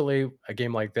unfortunately, a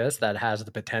game like this that has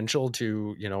the potential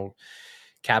to,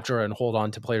 capture and hold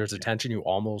on to players' Yeah, attention, you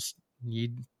almost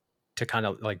need to kind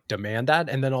of like demand that.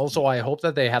 And then also, I yes, hope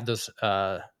that they have this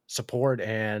support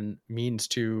and means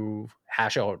to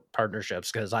hash out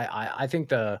partnerships because I think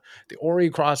the Ori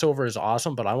crossover is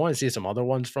awesome, but I want to see some other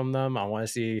ones from them. I want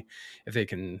to see if they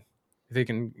can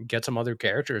get some other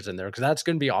characters in there because that's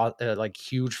going to be like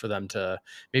huge for them to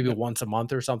maybe yep. once a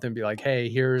month or something be like, hey,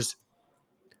 here's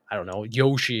I don't know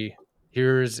Yoshi.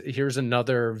 Here's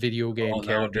another video game Oh,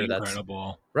 that would be character that's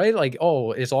incredible. right? Like,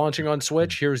 oh, it's launching on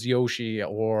Switch. Here's Yoshi,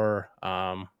 or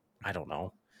I don't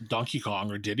know, Donkey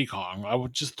Kong or Diddy Kong. I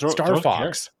would just Star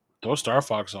Fox. throw Star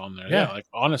Fox on there. Yeah, Yeah, like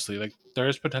honestly, like there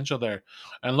is potential there.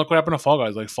 And look what happened to Fall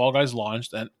Guys. Like Fall Guys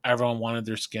launched, and everyone wanted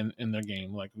their skin in their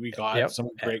game. Like we got yep. some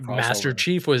great Master crossover.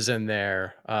 Chief was in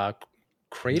there. That's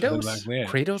Kratos, exactly it.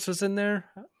 Kratos was in there,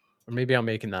 or maybe I'm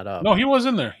making that up. No, he was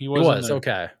in there. He He was in was there.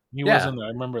 okay. He was Yeah, in there.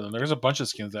 I remember them. There's a bunch of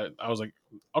skins that I was like,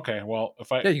 okay, well,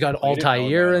 if I yeah. You got played it, I would buy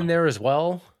Altair in them. there as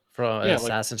well from Yeah, like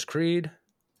Assassin's Creed.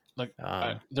 like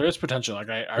there is potential. Like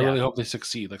I Yeah, really hope they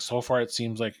succeed. Like so far, it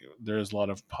seems like there's a lot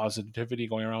of positivity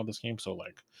going around this game. So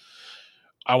like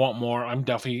I want more. I'm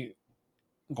definitely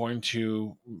going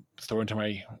to throw into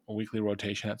my weekly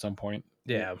rotation at some point.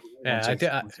 yeah, yeah. Once I I,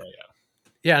 think once I yeah.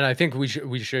 Yeah, and I think we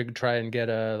should try and get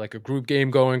a like a group game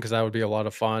going because that would be a lot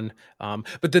of fun.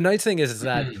 But the nice thing is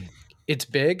that it's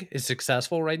big, it's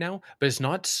successful right now, but it's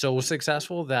not so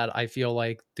successful that I feel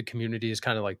like the community is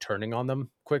kind of like turning on them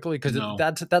quickly because No,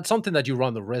 that's something that you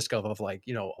run the risk of like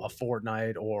a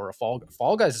Fortnite or a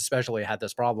Fall Guys especially had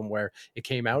this problem where it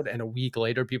came out and a week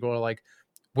later people are like,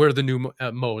 where are the new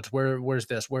modes? Where's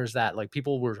this? Where's that? Like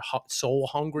people were so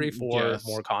hungry for yes,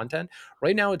 more content.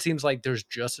 Right now, it seems like there's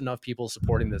just enough people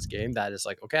supporting this game that is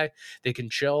like, okay, they can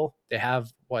chill. They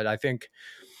have what I think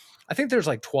there's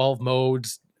like 12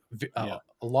 modes, yeah,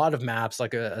 a lot of maps,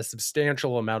 like a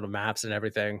substantial amount of maps and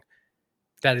everything.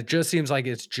 That it just seems like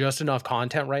it's just enough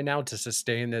content right now to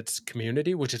sustain its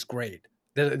community, which is great.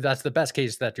 That's the best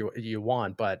case that you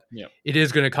want, but yeah, it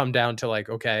is going to come down to like,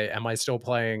 okay, am I still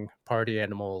playing Party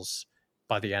Animals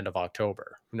by the end of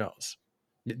October? Who knows?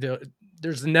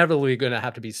 There's inevitably going to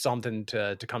have to be something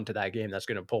to come to that game that's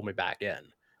going to pull me back in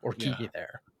or keep yeah. me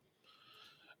there.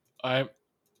 I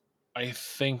I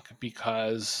think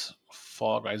because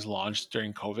Fall Guys launched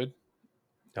during COVID,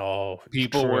 Oh,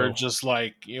 people were true. just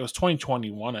like it was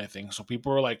 2021, I think. So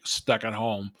people were like stuck at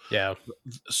home. Yeah.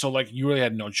 So like you really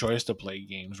had no choice to play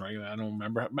games, right? I don't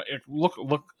remember. Look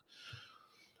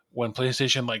when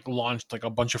PlayStation like launched like a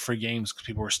bunch of free games because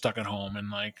people were stuck at home, and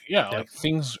like yeah, Yep. like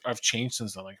things have changed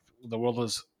since then. Like the world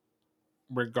has,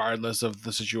 regardless of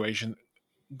the situation,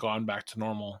 gone back to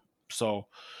normal. So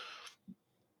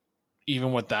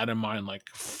even with that in mind, like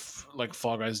like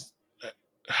Fall Guys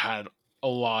had a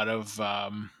lot of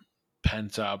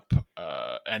pent up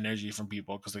energy from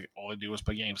people because like all they do was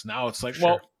play games. Now it's like, Sure.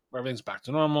 well, everything's back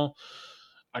to normal.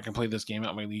 I can play this game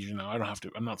at my leisure now. I don't have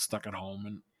to. I'm not stuck at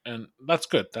home, and that's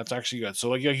good. That's actually good. So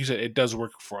like you said, it does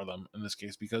work for them in this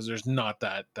case because there's not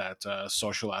that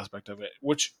social aspect of it,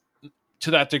 which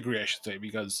to that degree I should say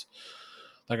because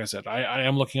like I said, I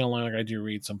am looking online. Like I do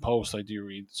read some posts, I do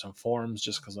read some forums,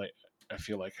 just because I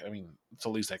feel like I mean it's the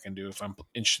least I can do if I'm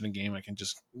interested in a game. I can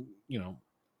just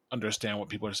understand what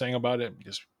people are saying about it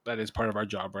because that is part of our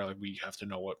job, right? Like we have to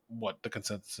know what the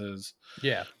consensus is,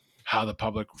 Yeah. how the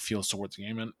public feels towards the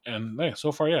game, and yeah,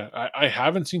 so far, yeah, I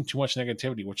haven't seen too much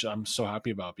negativity, which I'm so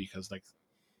happy about because like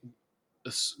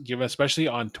this, given especially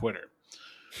on Twitter,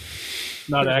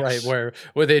 not Right. X. Where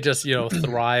they just,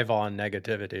 thrive on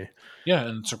negativity. Yeah,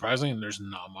 and surprisingly, there's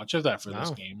not much of that for this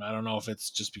No. game. I don't know if it's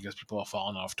just because people have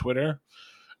fallen off Twitter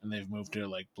and they've moved to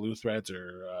like blue threads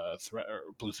or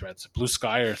blue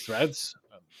sky or threads.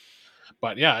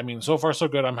 But yeah, I mean, so far so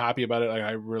good. I'm happy about it. Like,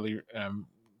 I really am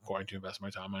going to invest my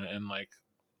time in it. And like,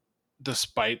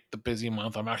 despite the busy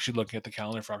month, I'm actually looking at the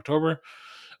calendar for October.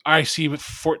 I see with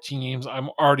 14 games, I'm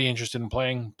already interested in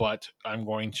playing, but I'm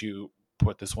going to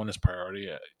put this one as priority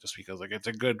just because like it's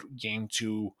a good game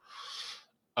to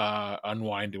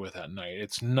unwind with at night.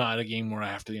 It's not a game where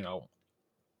I have to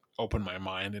open my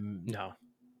mind and No.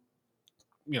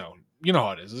 you know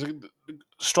how it is.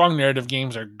 Strong narrative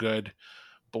games are good,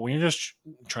 but when you're just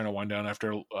trying to wind down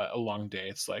after a long day,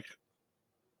 it's like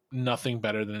nothing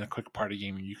better than a quick party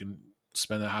game. You can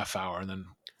spend a half hour and then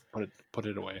put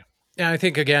it away. Yeah, I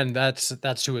think again that's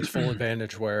to its full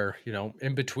advantage where,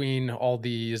 in between all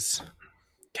these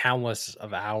countless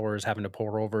of hours having to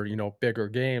pour over, bigger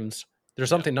games, there's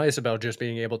Yeah, something nice about just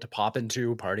being able to pop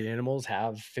into Party Animals,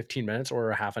 have 15 minutes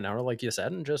or a half an hour like you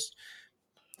said, and just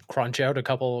crunch out a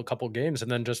couple games and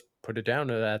then just put it down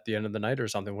at the end of the night or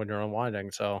something when you're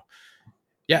unwinding. So,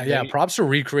 yeah, they props to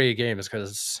Recreate Games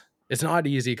because it's not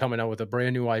easy coming out with a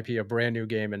brand new IP, a brand new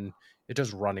game, and it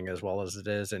just running as well as it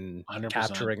is and 100%,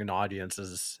 capturing an audience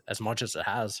as much as it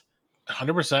has.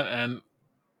 100%, and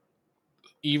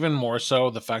even more so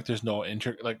the fact there's no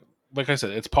like I said,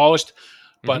 it's polished,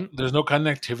 but Hmm. there's no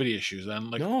connectivity issues,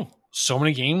 and like No. so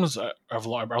many games are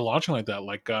launching like that.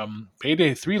 Like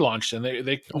Payday 3 launched, and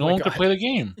they Oh no my one could god. play the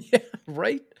game. Yeah,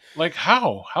 right? Like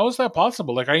how is that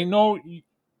possible? Like I know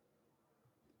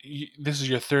this is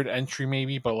your third entry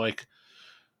maybe, but like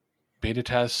beta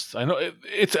tests, I know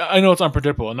it's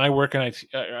unpredictable, and I work in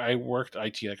IT. I worked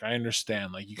IT. Like I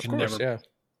understand. Like you Of can course, never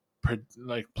yeah.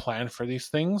 like plan for these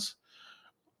things,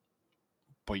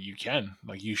 but you can.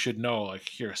 Like you should know. Like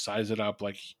here, size it up.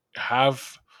 Like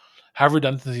have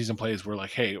redundancies in place. Where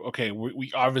like, hey, okay,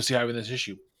 we obviously having this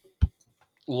issue.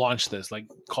 Launch this. Like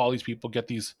call these people, get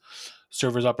these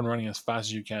servers up and running as fast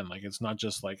as you can. Like it's not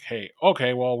just like, hey,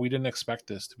 okay, well we didn't expect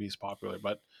this to be as popular,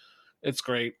 but it's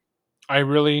great. I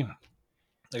really,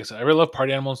 like I said, I really love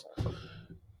Party Animals.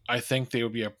 I think they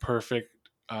would be a perfect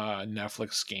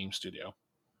Netflix game studio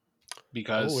Oh,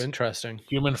 because interesting.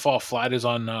 Human Fall Flat is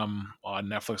on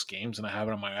Netflix games, and I have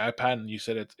it on my iPad. And you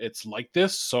said it's like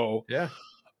this, so Yeah,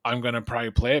 I'm gonna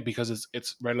probably play it because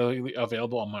it's readily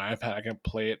available on my iPad. I can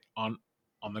play it on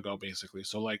the go basically.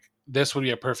 So like this would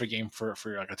be a perfect game for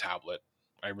like a tablet.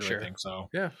 I really sure. think so.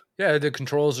 Yeah. Yeah, the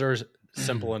controls are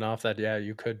simple enough that yeah,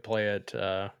 you could play it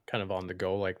kind of on the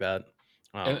go like that.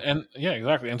 Um, And yeah,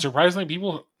 exactly. And surprisingly,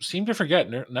 people seem to forget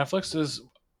Netflix is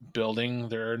building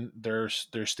their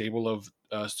stable of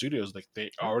studios. Like they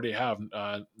yeah. already have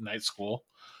Night School.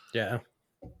 Yeah.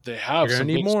 They They're have going to some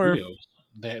need big more. studios.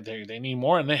 They need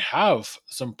more, and they have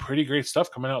some pretty great stuff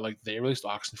coming out. Like they released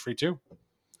Oxenfree 2.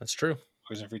 That's true.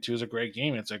 Oxenfree 2 is a great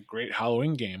game. It's a great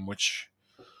Halloween game, which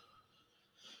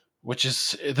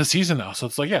is the season now. So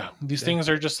it's like, yeah, these Yeah. things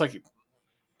are just like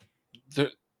there,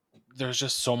 there's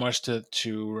just so much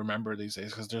to remember these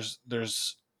days because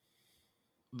there's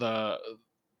the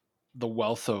the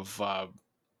wealth of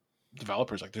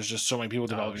developers. Like there's just so many people Oh,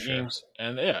 developing sure. games,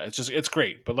 and yeah, it's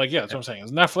great. But like yeah, that's Yeah. what I'm saying.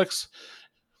 Is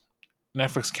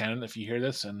Netflix canon? If you hear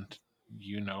this and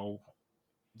you know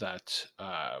that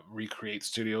Recreate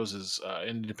Studios is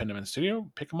independent studio,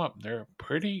 pick them up. They're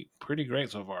pretty great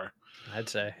so far. I'd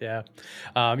say, yeah.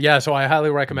 Yeah, so I highly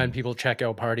recommend people check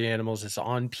out Party Animals. It's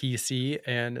on PC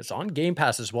and it's on Game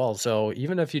Pass as well. So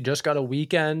even if you just got a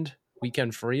weekend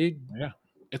free, Yeah,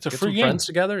 it's a get free some game. friends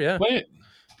together. Yeah. Play it.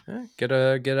 Yeah, get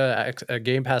a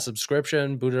Game Pass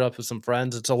subscription, boot it up with some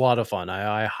friends. It's a lot of fun.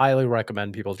 I highly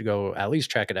recommend people to go at least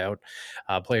check it out,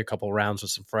 play a couple rounds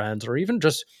with some friends, or even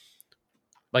just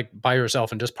like by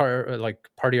yourself and just like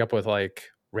party up with like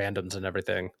randoms and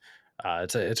everything.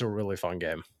 It's a really fun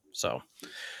game. So,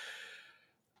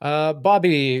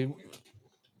 Bobby,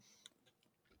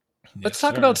 Yes, let's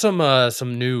talk about sir.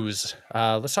 some news.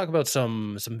 Let's talk about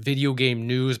some video game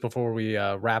news before we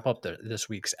wrap up this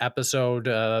week's episode.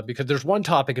 Because there's one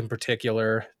topic in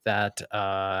particular that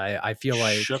I feel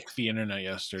like Shook the internet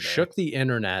yesterday. shook the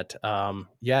internet.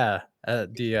 Yeah,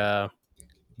 the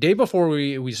day before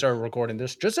we started recording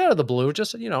this, just out of the blue,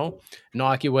 just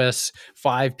innocuous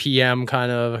 5 p.m.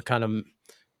 kind of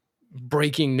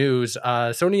breaking news.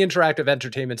 Sony Interactive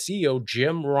Entertainment CEO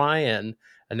Jim Ryan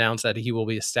announced that he will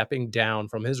be stepping down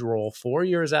from his role 4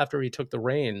 years after he took the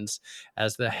reins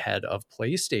as the head of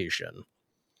PlayStation.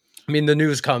 I mean, the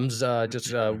news comes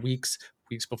just weeks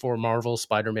before Marvel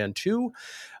Spider-Man 2.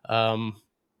 Um,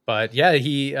 but yeah,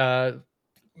 he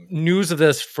news of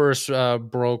this first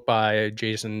broke by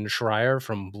Jason Schreier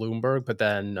from Bloomberg, but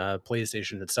then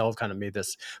PlayStation itself kind of made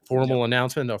this Yep. formal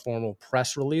announcement, a formal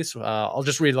press release. I'll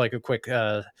just read like a quick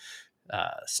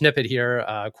snippet here.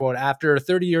 Quote, after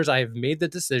 30 years, I have made the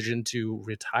decision to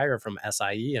retire from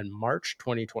SIE in March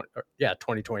 2020.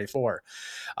 2024.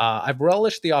 I've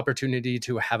relished the opportunity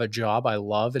to have a job I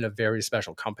love in a very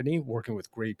special company, working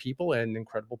with great people and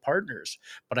incredible partners.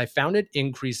 But I found it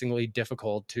increasingly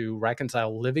difficult to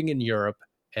reconcile living in Europe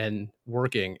and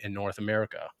working in North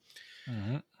America.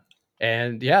 Hmm.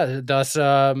 And yeah, thus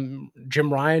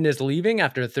Jim Ryan is leaving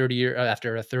after a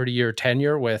 30-year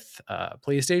tenure with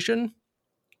PlayStation.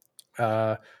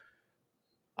 Uh,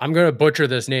 I'm gonna butcher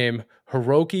this name,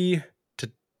 Hiroki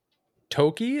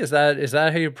Toki. Is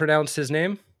that how you pronounce his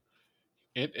name?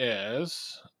 It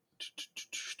is.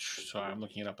 Sorry, I'm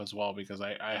looking it up as well because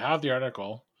I have the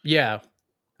article. Yeah,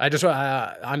 I just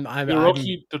I'm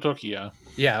Hiroki Totoki.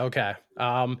 yeah, okay.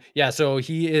 Yeah, so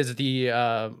he is the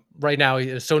right now he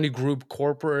is Sony Group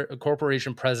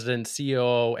Corporation President,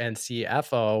 COO, and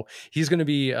CFO. He's going to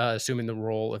be assuming the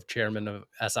role of chairman of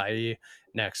SIE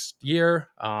next year,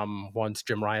 once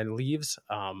Jim Ryan leaves,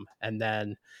 and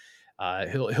then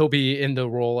he'll be in the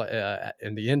role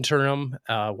in the interim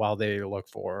while they look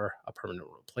for a permanent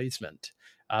replacement.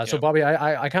 So, Yep. Bobby,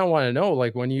 I kind of want to know,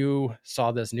 like, when you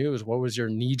saw this news, what was your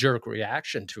knee jerk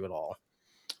reaction to it all?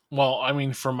 Well, I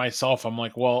mean, for myself, I'm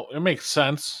like, well, it makes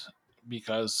sense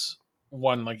because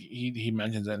one, like he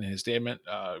mentions in his statement,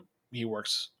 he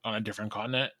works on a different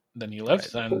continent than he Right.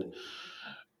 lives, and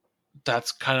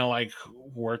that's kind of like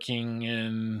working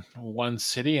in one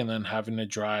city and then having to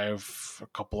drive a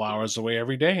couple hours away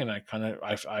every day. And I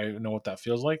know what that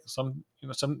feels like.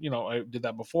 I did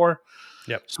that before.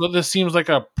 Yep. So this seems like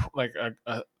a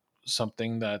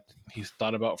something that he's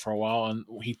thought about for a while, and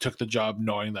he took the job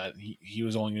knowing that he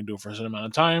was only going to do it for a certain amount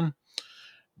of time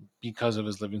because of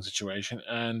his living situation.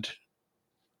 And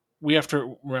we have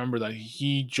to remember that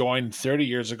he joined 30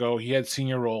 years ago. He had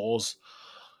senior roles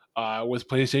with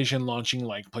PlayStation launching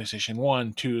like PlayStation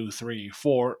 1, 2, 3,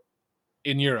 4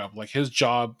 in Europe. Like his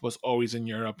job was always in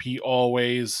Europe. He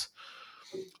always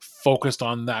focused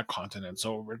on that continent.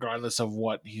 So regardless of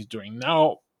what he's doing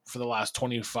now for the last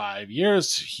 25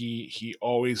 years, he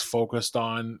always focused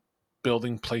on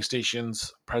building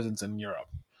PlayStation's presence in Europe.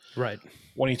 Right.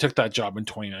 When he took that job in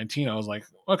 2019, I was like,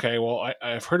 okay, well,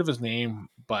 I've heard of his name,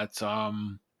 but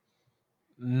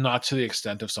not to the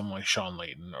extent of someone like Sean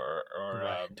Layton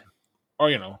Right.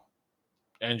 or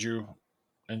Andrew.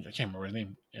 And I can't remember his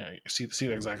name. Yeah, see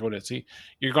exactly what it is. See,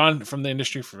 you're gone from the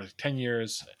industry for like 10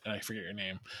 years, and I forget your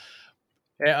name.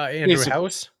 Andrew Basically,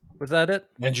 House, was that it?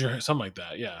 Andrew, something like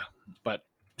that. Yeah, but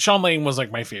Sean Layton was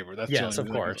like my favorite. That's the Yes, only of reason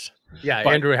I can. course. Yeah,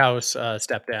 But Andrew House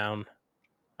stepped down,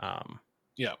 um,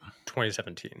 yeah,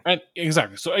 2017. and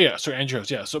exactly. So yeah, so Andrew,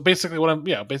 yeah. So basically what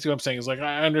I'm saying is like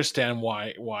I understand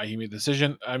why he made the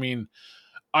decision. I mean,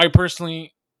 I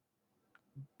personally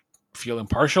feel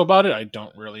impartial about it. I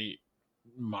don't really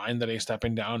mind that he's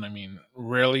stepping down. I mean,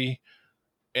 really,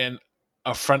 in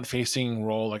a front facing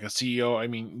role like a CEO, I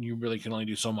mean, you really can only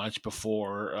do so much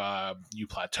before you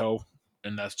plateau.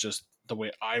 And that's just the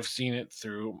way I've seen it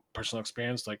through personal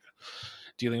experience, like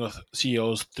dealing with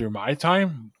CEOs through my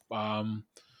time.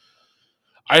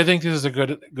 I think this is a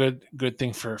good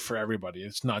thing for everybody.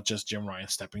 It's not just Jim Ryan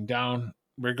stepping down.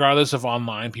 Regardless of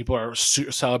online, people are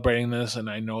celebrating this, and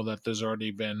I know that there's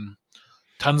already been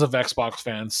tons of Xbox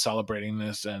fans celebrating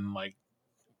this and like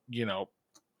you know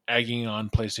egging on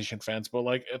PlayStation fans, but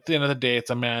like at the end of the day, it's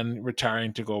a man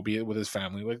retiring to go be with his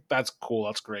family. Like that's cool.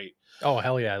 That's great. Oh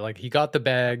hell yeah! Like he got the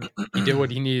bag. He did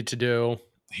what he needed to do.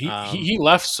 He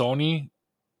left Sony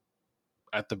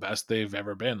at the best they've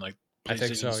ever been. Like I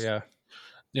think so. PlayStation's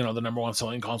Yeah. the number one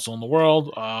selling console in the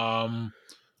world.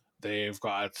 They've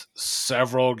got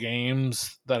several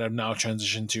games that have now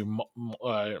transitioned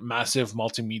to massive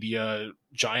multimedia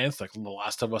giants like The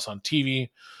Last of Us on TV.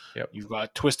 Yep. You've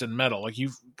got Twisted Metal. Like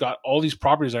you've got all these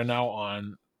properties are now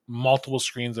on multiple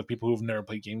screens of people who've never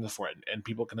played games before, and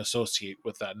people can associate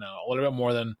with that now a little bit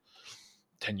more than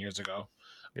 10 years ago.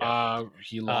 Yeah.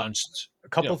 He Uh, launched, a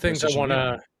couple things I PlayStation want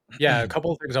Vita. to. Yeah, a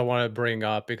couple of things I want to bring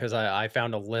up because I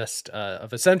found a list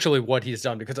of essentially what he's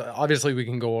done because obviously we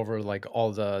can go over like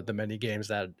all the many games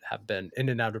that have been in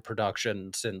and out of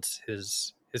production since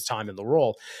his time in the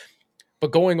role,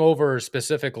 but going over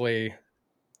specifically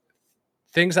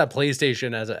things that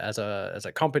PlayStation as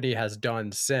a company has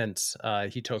done since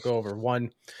he took over.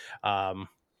 One, um,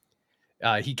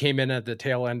 he came in at the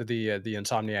tail end of the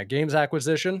Insomniac Games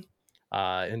acquisition.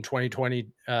 In 2020,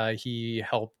 he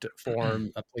helped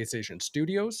form a PlayStation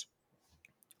Studios,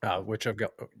 which I've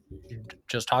got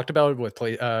just talked about with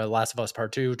Last of Us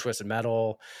Part Two, Twisted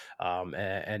Metal,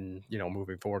 and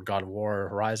moving forward, God of War,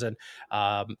 Horizon.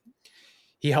 Um,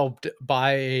 he helped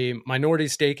buy a minority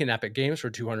stake in Epic Games for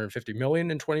 250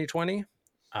 million in 2020.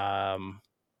 Um,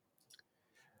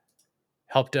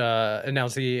 Helped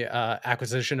announce the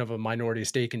acquisition of a minority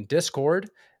stake in Discord,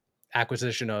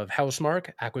 acquisition of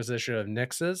Housemark, acquisition of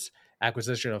Nixes,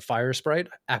 acquisition of Firesprite,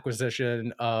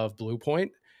 acquisition of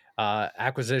Bluepoint,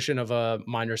 acquisition of a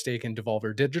minor stake in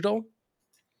Devolver Digital,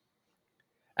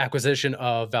 acquisition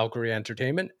of Valkyrie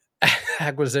Entertainment,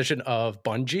 acquisition of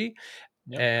Bungie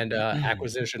Yep. and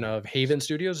acquisition of Haven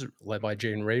Studios, led by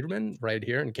Jane Raidman, right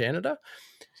here in Canada.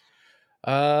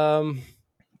 Um,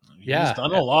 He's yeah,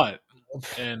 done a lot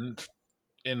in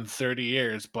 30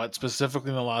 years, but specifically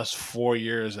in the last 4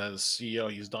 years as CEO,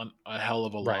 he's done a hell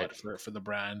of a right, lot for the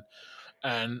brand.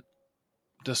 And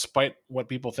despite what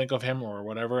people think of him or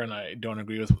whatever, and I don't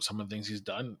agree with some of the things he's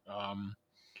done,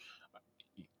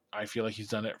 I feel like he's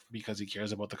done it because he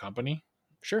cares about the company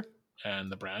sure,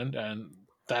 and the brand, and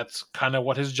that's kind of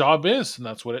what his job is, and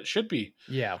that's what it should be.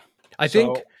 yeah. I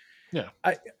think So, yeah,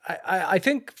 I, I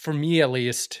think for me at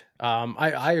least,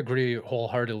 I agree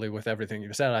wholeheartedly with everything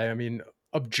you said. I mean,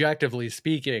 objectively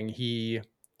speaking, he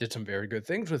did some very good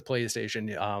things with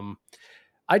PlayStation.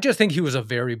 I just think he was a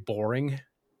very boring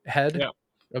head, yeah,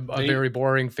 a they very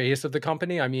boring face of the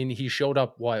company. I mean, he showed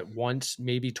up what once,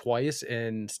 maybe twice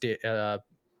in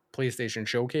PlayStation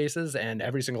showcases, and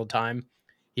every single time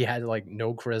he had like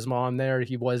no charisma on there.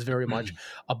 He was very much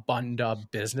a buttoned up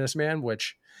businessman,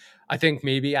 which I think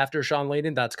maybe after Sean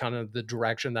Layden, that's kind of the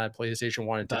direction that PlayStation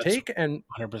wanted to that's take. And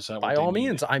 100% what by they all need.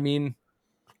 means, I mean,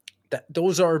 that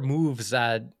those are moves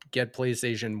that get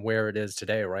PlayStation where it is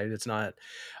today, right? It's not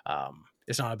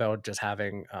about just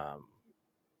having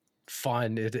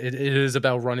fun. It is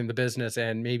about running the business,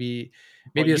 and But maybe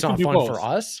you it's can not do fun both. for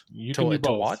us You can do to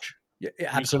both. watch. Yeah, You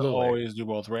can absolutely. always do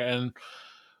both, right? And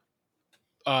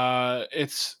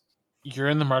it's you're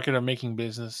in the market of making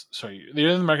business. Sorry, you're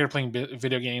in the market of playing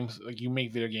video games. Like you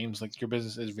make video games. Like your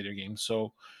business is video games.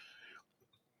 So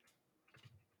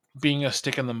being a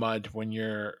stick in the mud when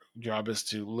your job is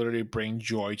to literally bring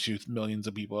joy to millions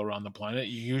of people around the planet,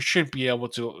 you should be able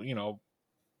to,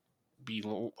 be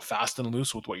fast and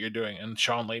loose with what you're doing. And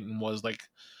Sean Layton was like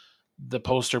the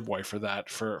poster boy for that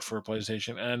for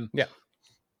PlayStation. Yeah.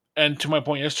 And to my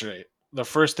point yesterday, the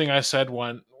first thing I said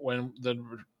when the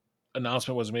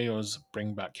announcement was made was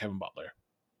bring back Kevin Butler.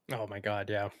 Oh my god.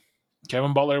 Yeah.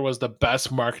 Kevin Butler was the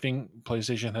best marketing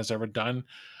PlayStation has ever done.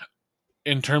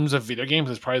 In terms of video games,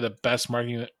 it's probably the best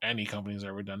marketing that any company has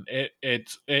ever done. It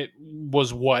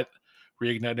was what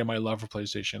reignited my love for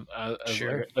PlayStation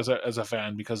Sure. as a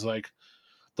fan, because like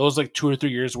those like 2 or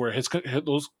 3 years where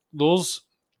those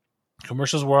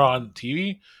commercials were on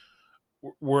TV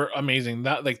were amazing.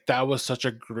 That was such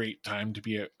a great time to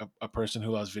be a person who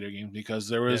loves video games, because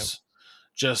there Yeah. was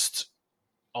just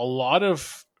a lot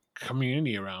of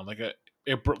community around.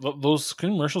 Those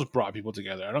commercials brought people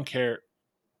together. I don't care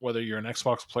whether you're an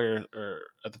Xbox player or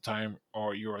at the time,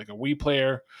 or you were like a Wii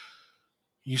player.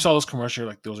 You saw those commercials, you're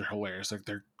like, those are hilarious. Like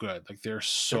they're good. Like they're They're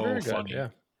so very good. funny. Yeah.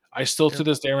 I still Yeah. to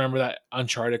this day remember that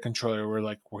Uncharted controller where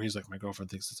he's like, my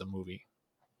girlfriend thinks it's a movie.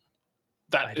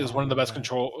 That I is don't one of the remember best that.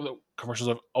 control commercials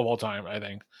of all time, I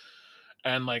think.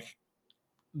 And like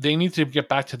they need to get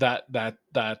back to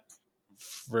that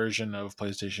version of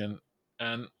PlayStation.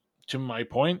 And to my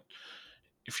point,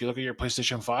 if you look at your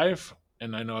PlayStation 5,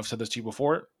 and I know I've said this to you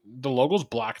before, the logo's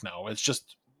black now. It's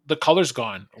just the color's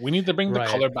gone. We need to bring the Right.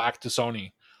 color back to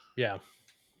Sony. Yeah.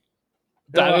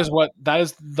 No. That is what that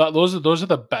is. Those are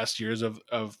the best years of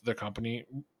the company,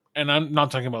 and I'm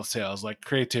not talking about sales. Like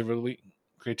creativity.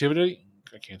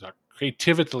 I can't talk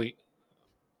creatively.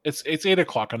 It's 8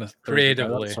 o'clock on a Thursday, guys. I'm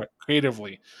Creatively. sorry.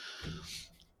 Creatively,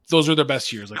 those are the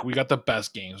best years. Like we got the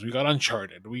best games. We got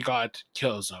Uncharted. We got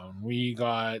Killzone. We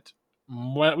got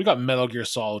Metal Gear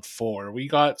Solid 4. We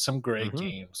got some great Hmm.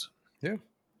 games. Yeah.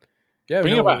 Yeah.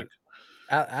 Bring it No. back.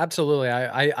 Absolutely.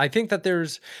 I think that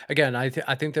there's again. I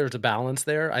think there's a balance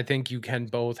there. I think you can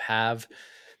both have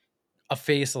a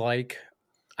face like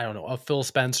I don't know, a Phil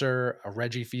Spencer, a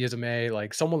Reggie Fils-Aimé,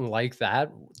 like someone like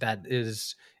that that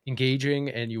is engaging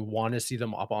and you want to see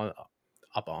them up on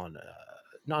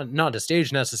not a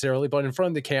stage necessarily, but in front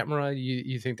of the camera,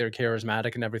 you think they're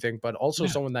charismatic and everything, but also Yeah,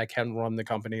 someone that can run the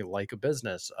company like a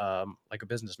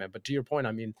businessman. But to your point,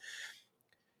 I mean,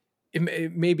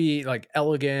 it may be like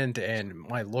elegant and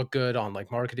might look good on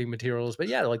like marketing materials, but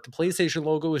yeah, like the PlayStation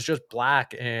logo is just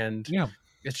black and yeah,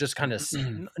 it's just kind of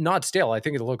not stale. I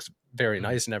think it looks very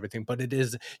nice and everything, but it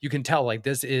is you can tell like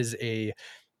this is a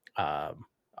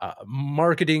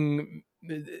marketing.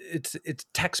 It's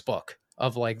textbook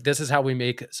of like this is how we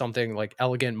make something like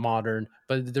elegant, modern,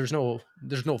 but there's no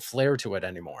flair to it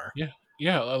anymore. yeah,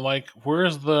 yeah. Like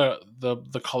where's the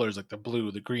colors, like the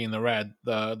blue, the green, the red,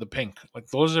 the pink? Like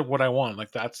those are what I want.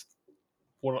 Like that's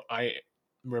what I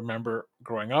remember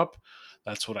growing up.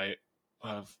 That's what I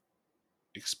have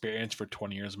experienced for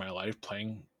 20 years of my life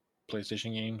playing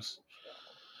PlayStation games.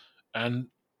 And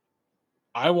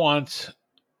I want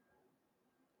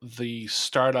the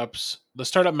startup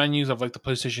menus of like the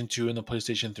PlayStation 2 and the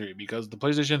PlayStation 3, because the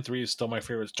PlayStation 3 is still my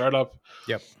favorite startup.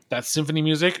 Yep. That symphony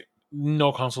music,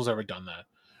 no console's ever done that.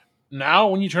 Now,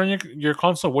 when you turn your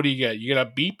console, what do you get? You get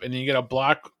a beep, and then you get a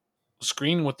black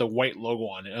screen with the white logo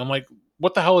on it. And I'm like,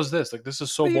 what the hell is this? Like, this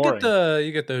is so But boring.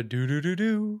 you get the do do do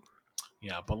do.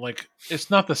 Yeah, but like, it's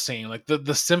not the same. Like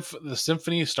the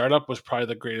symphony startup was probably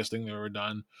the greatest thing they've ever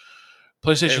done. It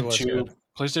PlayStation was good. 2,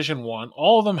 PlayStation 1,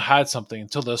 all of them had something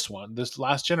until this one. This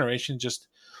last generation just,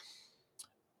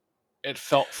 it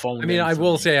felt I phoned mean, in I for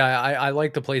will me. say I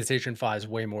like the PlayStation 5s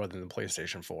way more than the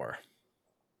PlayStation 4.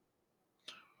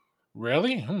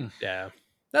 Really? Yeah.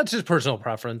 That's just personal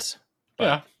preference, but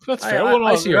Yeah, that's fair. Well,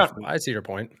 I no, see your exactly.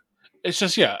 point. It's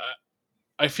just, yeah,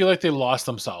 I feel like they lost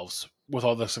themselves with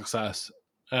all the success,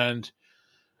 and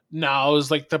now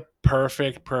is like the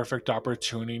perfect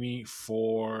opportunity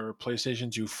for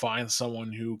PlayStation to find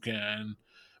someone who can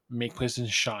make PlayStation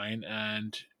shine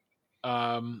and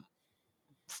um,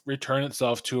 return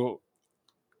itself to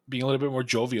being a little bit more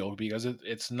jovial, because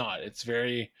it's not. It's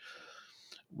very,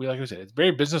 we like I said, it's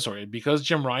very business oriented, because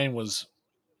Jim Ryan was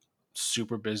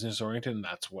super business oriented, and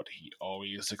that's what he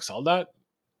always excelled at.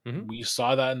 Mhm. We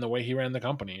saw that in the way he ran the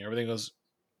company. Everything was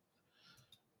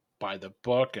by the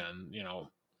book, and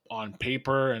on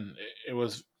paper, and it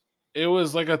was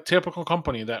like a typical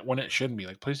company that when it shouldn't be.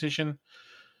 Like, PlayStation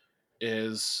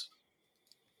is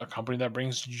a company that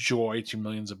brings joy to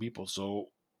millions of people, so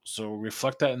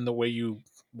reflect that in the way you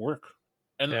work.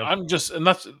 And Yeah. this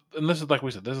is, like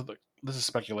we said, this is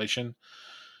speculation.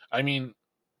 I mean,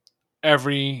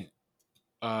 every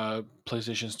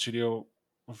PlayStation studio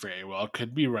very well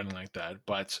could be running like that,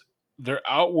 but their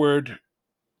outward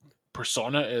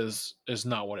persona is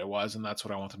not what it was, and that's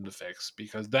what I want them to fix,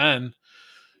 because then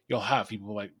you'll have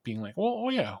people like being like, well, oh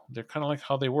yeah, they're kind of like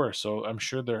how they were. So I'm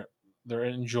sure they're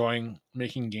enjoying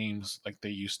making games like they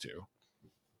used to.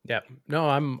 Yeah. No,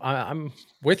 I'm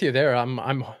with you there.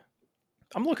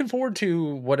 I'm looking forward to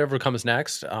whatever comes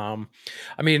next. I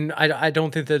mean, I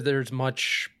don't think that there's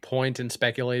much point in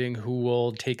speculating who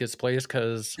will take its place,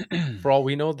 because for all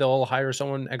we know, they'll hire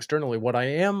someone externally. What I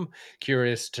am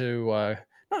curious to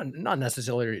not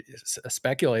necessarily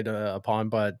speculate upon,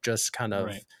 but just kind of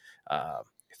Right. uh,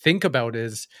 think about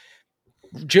is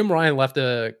Jim Ryan left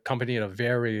the company in a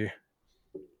very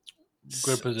Good s-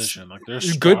 s- position. Like, they're good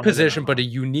stronger than position, but ever. a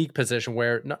unique position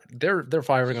where they're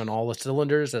firing on all the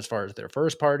cylinders as far as their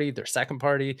first party, their second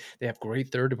party. They have great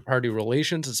third party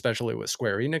relations, especially with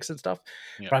Square Enix and stuff.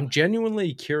 Yeah. But I'm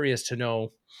genuinely curious to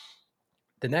know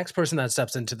the next person that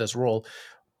steps into this role,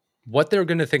 what they're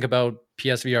going to think about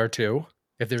PSVR 2,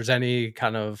 if there's any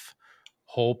kind of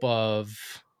hope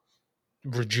of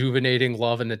rejuvenating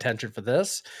love and attention for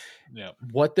this, Yeah.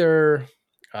 what their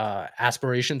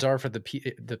aspirations are for the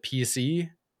PC Yeah.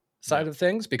 side of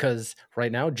things, because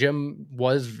right now Jim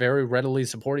was very readily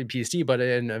supporting PC, but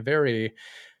in a very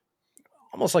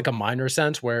almost like a minor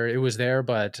sense where it was there,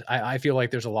 but I feel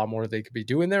like there's a lot more they could be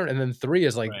doing there. And then three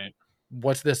is like, Right.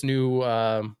 what's this new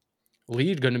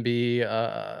lead going to be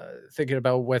thinking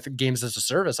about with games as a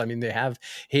service? I mean, they have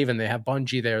Haven, they have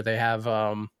Bungie there, they have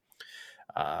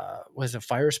was it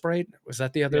Fire Sprite? Was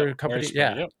that the Yeah. other Fire company? spray.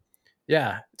 Yeah. Yep.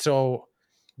 Yeah. So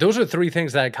those are three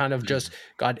things that kind of just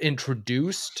got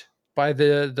introduced by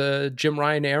the Jim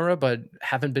Ryan era, but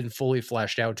haven't been fully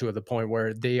fleshed out to the point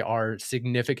where they are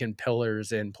significant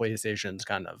pillars in PlayStation's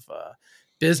kind of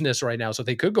business right now. So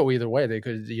they could go either way. They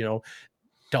could,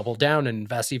 double down and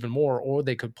invest even more, or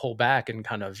they could pull back and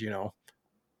kind of,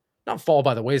 not fall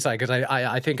by the wayside. Because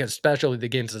I think especially the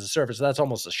games as a service, that's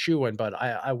almost a shoe in. But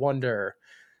I wonder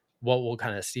what we'll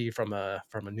kind of see from a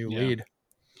new Yeah. lead.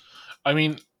 I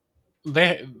mean,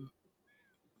 they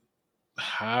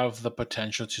have the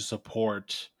potential to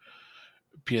support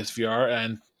PSVR,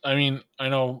 and I mean, I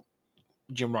know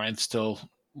Jim Ryan's still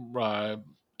uh,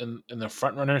 in the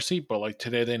front runner seat, but like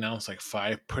today they announced like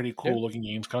five pretty Yeah, cool looking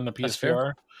games coming to that's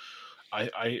fair.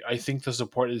 PSVR. I think the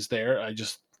support is there. I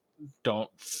just don't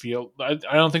feel. I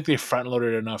don't think they front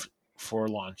loaded enough for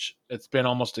launch. It's been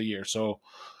almost a year, so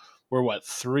we're what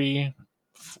three?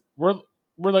 We're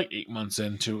we're like 8 months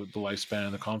into the lifespan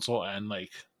of the console, and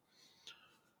like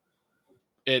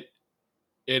it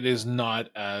it is not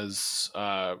as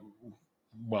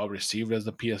well received as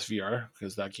the PSVR,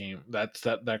 because that game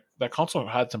that console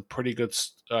had some pretty good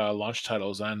launch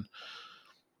titles, and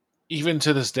even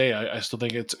to this day, I still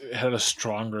think it had a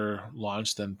stronger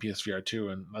launch than PSVR 2,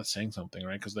 and that's saying something,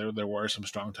 right? Because there were some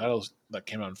strong titles that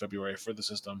came out in February for the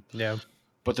system, Yeah.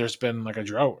 but there's been like a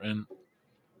drought, and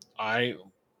I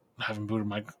haven't booted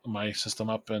my system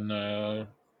up in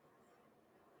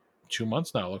 2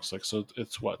 months now. It looks like, so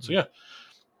it's what, so yeah.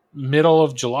 middle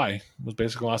of July was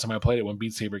basically the last time I played it when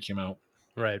Beat Saber came out,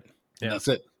 Right. and Yeah. that's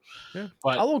it. Yeah.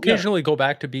 But I'll yeah, occasionally go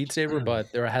back to Beat Saber,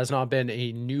 but there has not been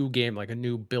a new game, like a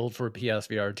new build for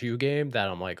PSVR 2 game that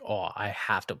I'm like, oh, I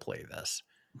have to play this.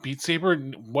 Beat Saber,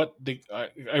 what they, I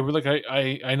really like,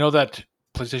 I know that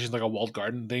PlayStation's like a walled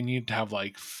garden. They need to have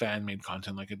like fan made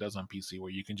content like it does on PC,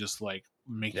 where you can just like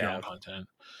make your own Yeah. content.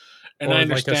 And I Or like a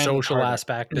understand it's social harder.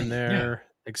 aspect in Yeah, there,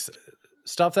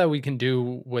 stuff that we can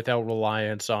do without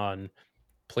reliance on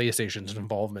PlayStation's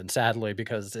involvement, sadly,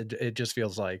 because it just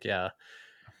feels like, yeah,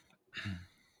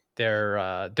 their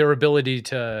ability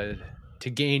to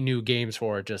gain new games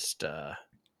for it just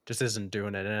isn't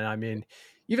doing it. And I mean,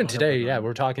 even hundred today, yeah, percent.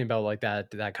 we're talking about like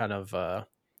that kind of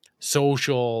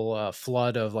social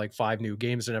flood of like 5 new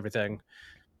games and everything.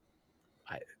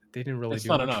 I They didn't really It's do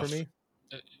not much for enough. me.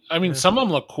 I mean, Yeah. some of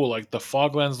them look cool. Like the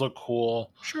Foglands look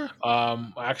cool. Sure. I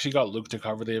actually got Luke to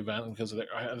cover the event because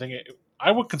I think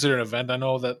I would consider it an event. I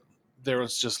know that there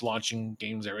was just launching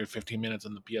games every 15 minutes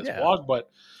on the PS Yeah. blog, but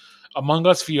Among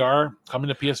Us VR coming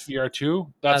to PSVR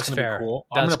 2, that's That's going to be fair. cool.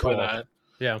 I'm That's going to play cool. that.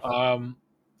 Yeah. Um,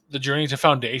 the Journey to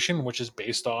Foundation, which is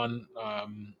based on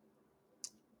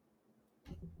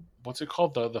what's it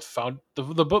called, the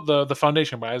book, the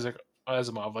Foundation by Isaac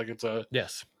Asimov. Like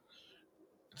Yes.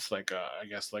 it's like I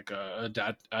guess like a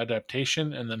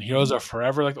adaptation, and then Heroes Mhm. Are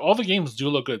Forever. Like all the games do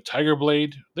look good. Tiger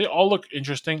Blade, they all look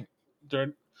interesting.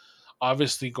 They're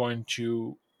obviously going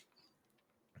to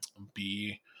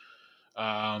be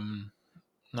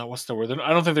not what's the word. I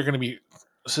don't think they're going to be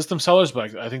system sellers,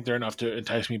 but I think they're enough to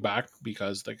entice me back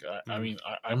because like I Mm. mean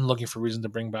I'm looking for reason to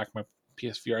bring back my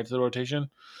PSVR to the rotation.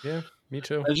 Yeah, me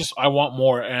too. I want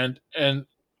more, and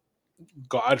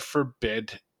God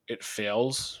forbid it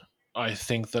fails. I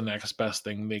think the next best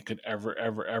thing they could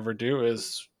ever do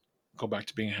is go back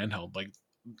to being handheld. Like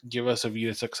give us a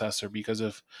Vita successor, because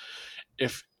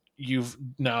if you've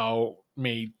now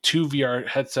made two VR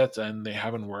headsets and they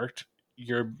haven't worked,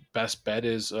 your best bet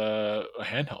is a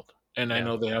handheld. And I Yeah,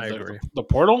 know they have I agree. the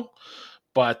portal,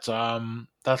 but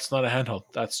that's not a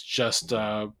handheld. That's just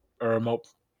a remote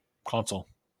console.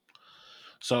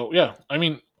 So yeah, I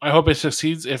mean, I hope it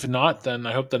succeeds. If not, then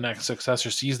I hope the next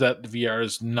successor sees that VR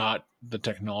is not the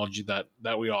technology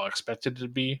that we all expected it to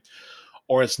be,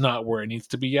 or it's not where it needs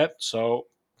to be yet. So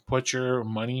put your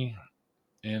money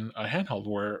in a handheld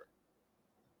where,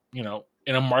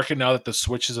 in a market now that the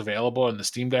Switch is available and the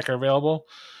Steam Deck are available,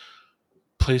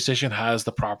 PlayStation has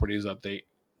the properties that they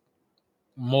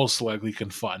most likely can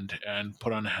fund and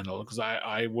put on a handle. Because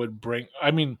I would bring,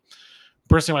 I mean,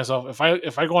 personally myself,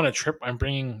 if I go on a trip, I'm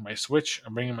bringing my Switch,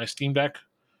 I'm bringing my Steam Deck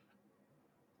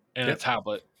and a Yep.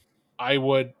 tablet. I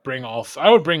would bring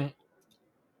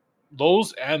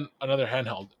those and another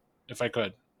handheld if I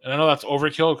could. And I know that's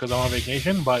overkill because I'm on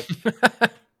vacation, but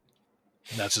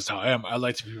that's just how I am. I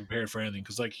like to be prepared for anything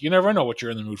because like you never know what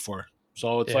you're in the mood for.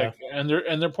 So it's Yeah. like, and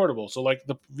they're portable. So like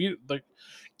the Vita, like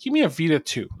give me a Vita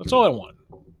 2. That's all I want.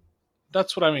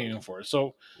 That's what I'm aiming for.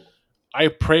 So I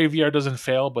pray VR doesn't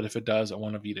fail, but if it does, I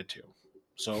want a Vita 2.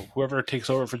 So whoever takes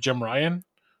over for Jim Ryan,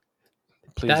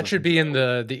 please That should listen to be in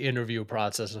that. the interview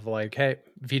process of like, "Hey,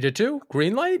 Vita 2,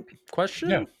 green light?" Yeah,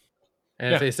 Question. And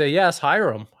if yeah, they say yes,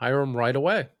 hire them. Hire them right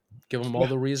away. Give them all yeah,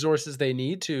 the resources they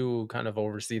need to kind of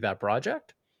oversee that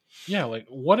project. yeah. Like,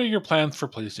 what are your plans for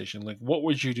PlayStation? Like, what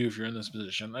would you do if you're in this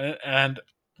position? And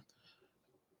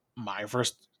my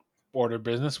first order of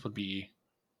business would be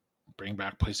bring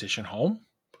back PlayStation Home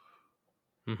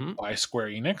Mhm. by Square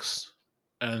Enix,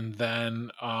 and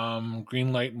then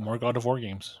greenlight more God of War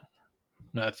games.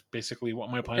 That's basically what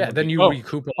my plans Yeah, would then be. you Oh,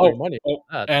 recoup all your oh, money. oh,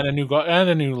 That and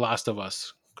a new Last of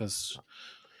Us, because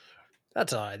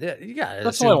that's yeah, you gotta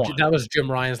that's all I assume want. that was Jim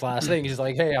Ryan's last thing. He's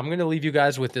like, "Hey, I'm gonna leave you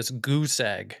guys with this goose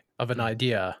egg of an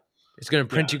idea. It's gonna Yeah,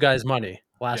 print you guys money.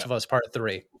 Last yeah, of Us Part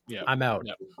 3. yeah, I'm out."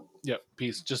 yeah, yeah.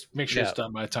 Peace. Just make sure it's Yeah.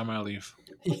 done by the time I leave.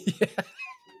 Yeah.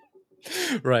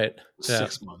 Right. Yeah.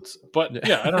 6 months. But Yeah.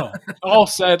 yeah, I don't know. All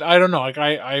said, I don't know. Like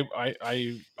I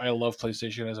love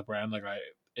PlayStation as a brand. Like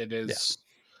it Yeah. is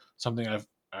something I've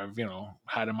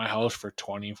had in my house for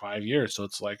 25 years. So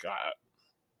it's like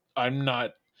I'm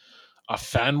not a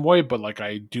fanboy, but like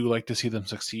I do like to see them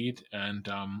succeed. And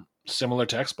similar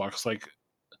to Xbox, like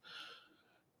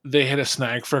they hit a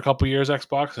snag for a couple years,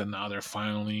 Xbox, and now they're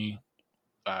finally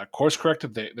course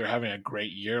corrected. They're having a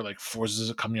great year. Like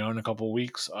Forza's coming out in a couple of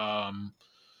weeks.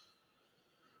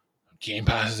 Game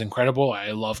Pass is incredible.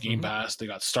 I love Game Mhm. Pass. They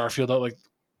got Starfield out. Like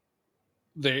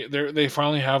they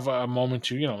finally have a moment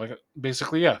to like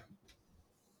basically yeah.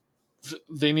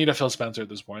 They need a Phil Spencer at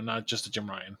this point, not just a Jim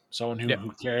Ryan. Someone who Yeah.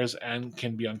 who cares and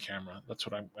can be on camera. That's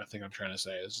what I think I'm trying to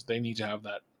say is they need to have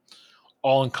that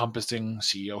all encompassing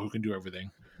CEO who can do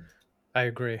everything. I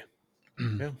agree.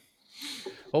 Yeah.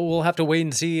 Well, we'll have to wait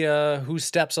and see who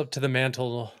steps up to the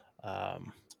mantle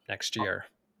next year.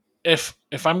 If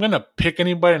I'm gonna pick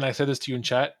anybody, and I said this to you in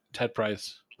chat, Ted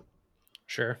Price.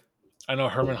 Sure. I know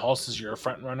Herman Hulst is your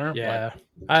front runner, but Yeah,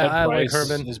 Ted I like Price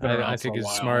Herman. has been I around for think a he's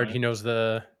while, smart. He right? knows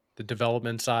the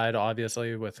development side,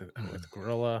 obviously with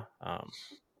Gorilla.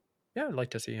 Yeah, I'd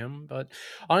like to see him, but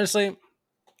honestly,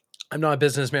 I'm not a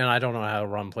businessman. I don't know how to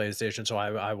run PlayStation, so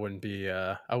I wouldn't I be would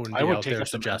out take there up the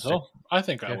suggesting. mantle. I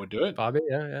think I Yeah, would do it. Bobby.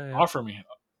 Yeah, yeah, yeah. Offer me,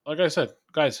 like I said,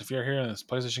 guys, if you're hearing this,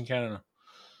 PlayStation Canada,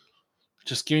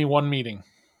 just give me one meeting.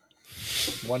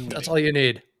 One That's meeting. all you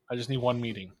need. I just need one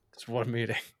meeting. It's one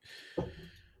meeting. All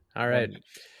One right, meeting.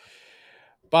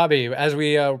 Bobby. As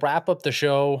we wrap up the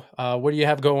show, what do you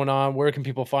have going on? Where can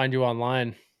people find you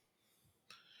online?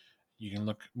 You can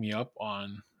look me up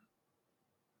on.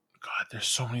 God, there's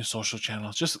so many social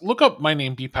channels. Just look up my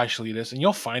name, B Pashlides, and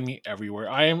you'll find me everywhere.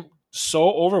 I am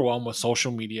so overwhelmed with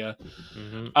social media.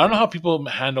 Hmm. I don't know how people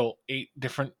handle 8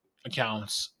 different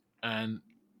accounts and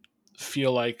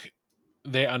feel like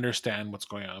they understand what's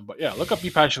going on. But yeah, look up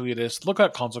Epatchalitis, look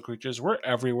at Console Creatures. We're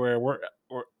everywhere. We're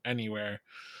anywhere.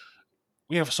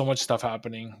 We have so much stuff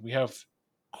happening. We have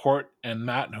Court and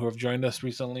Matt who have joined us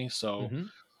recently. So Hmm.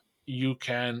 you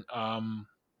can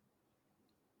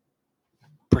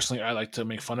personally, I like to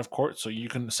make fun of Court, so you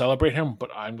can celebrate him, but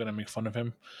I'm gonna make fun of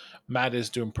him. Matt is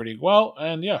doing pretty well,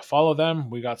 and yeah, follow them.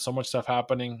 We got so much stuff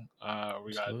happening.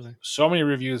 We got Absolutely. so many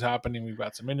reviews happening. We've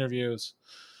got some interviews.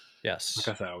 Check Yes.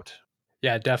 us out.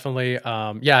 Yeah, definitely.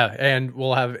 Yeah, and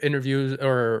we'll have interviews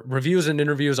or reviews and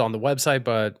interviews on the website,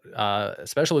 but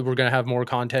especially we're going to have more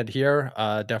content here.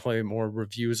 Definitely more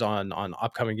reviews on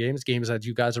upcoming games that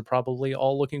you guys are probably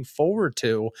all looking forward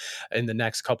to in the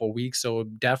next couple weeks. So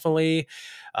definitely.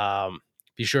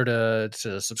 Be sure to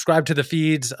subscribe to the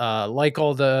feeds, like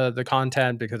all the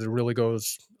content because it really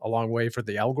goes a long way for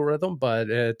the algorithm. But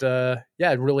it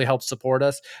really helps support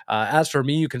us. As for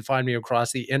me, you can find me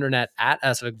across the internet at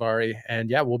Esvigvari. And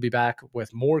yeah, we'll be back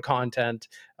with more content,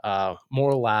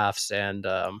 more laughs, and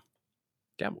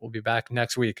yeah, we'll be back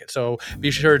next week. So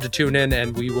be sure to tune in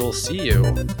and we will see you.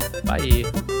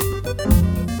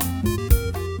 Bye.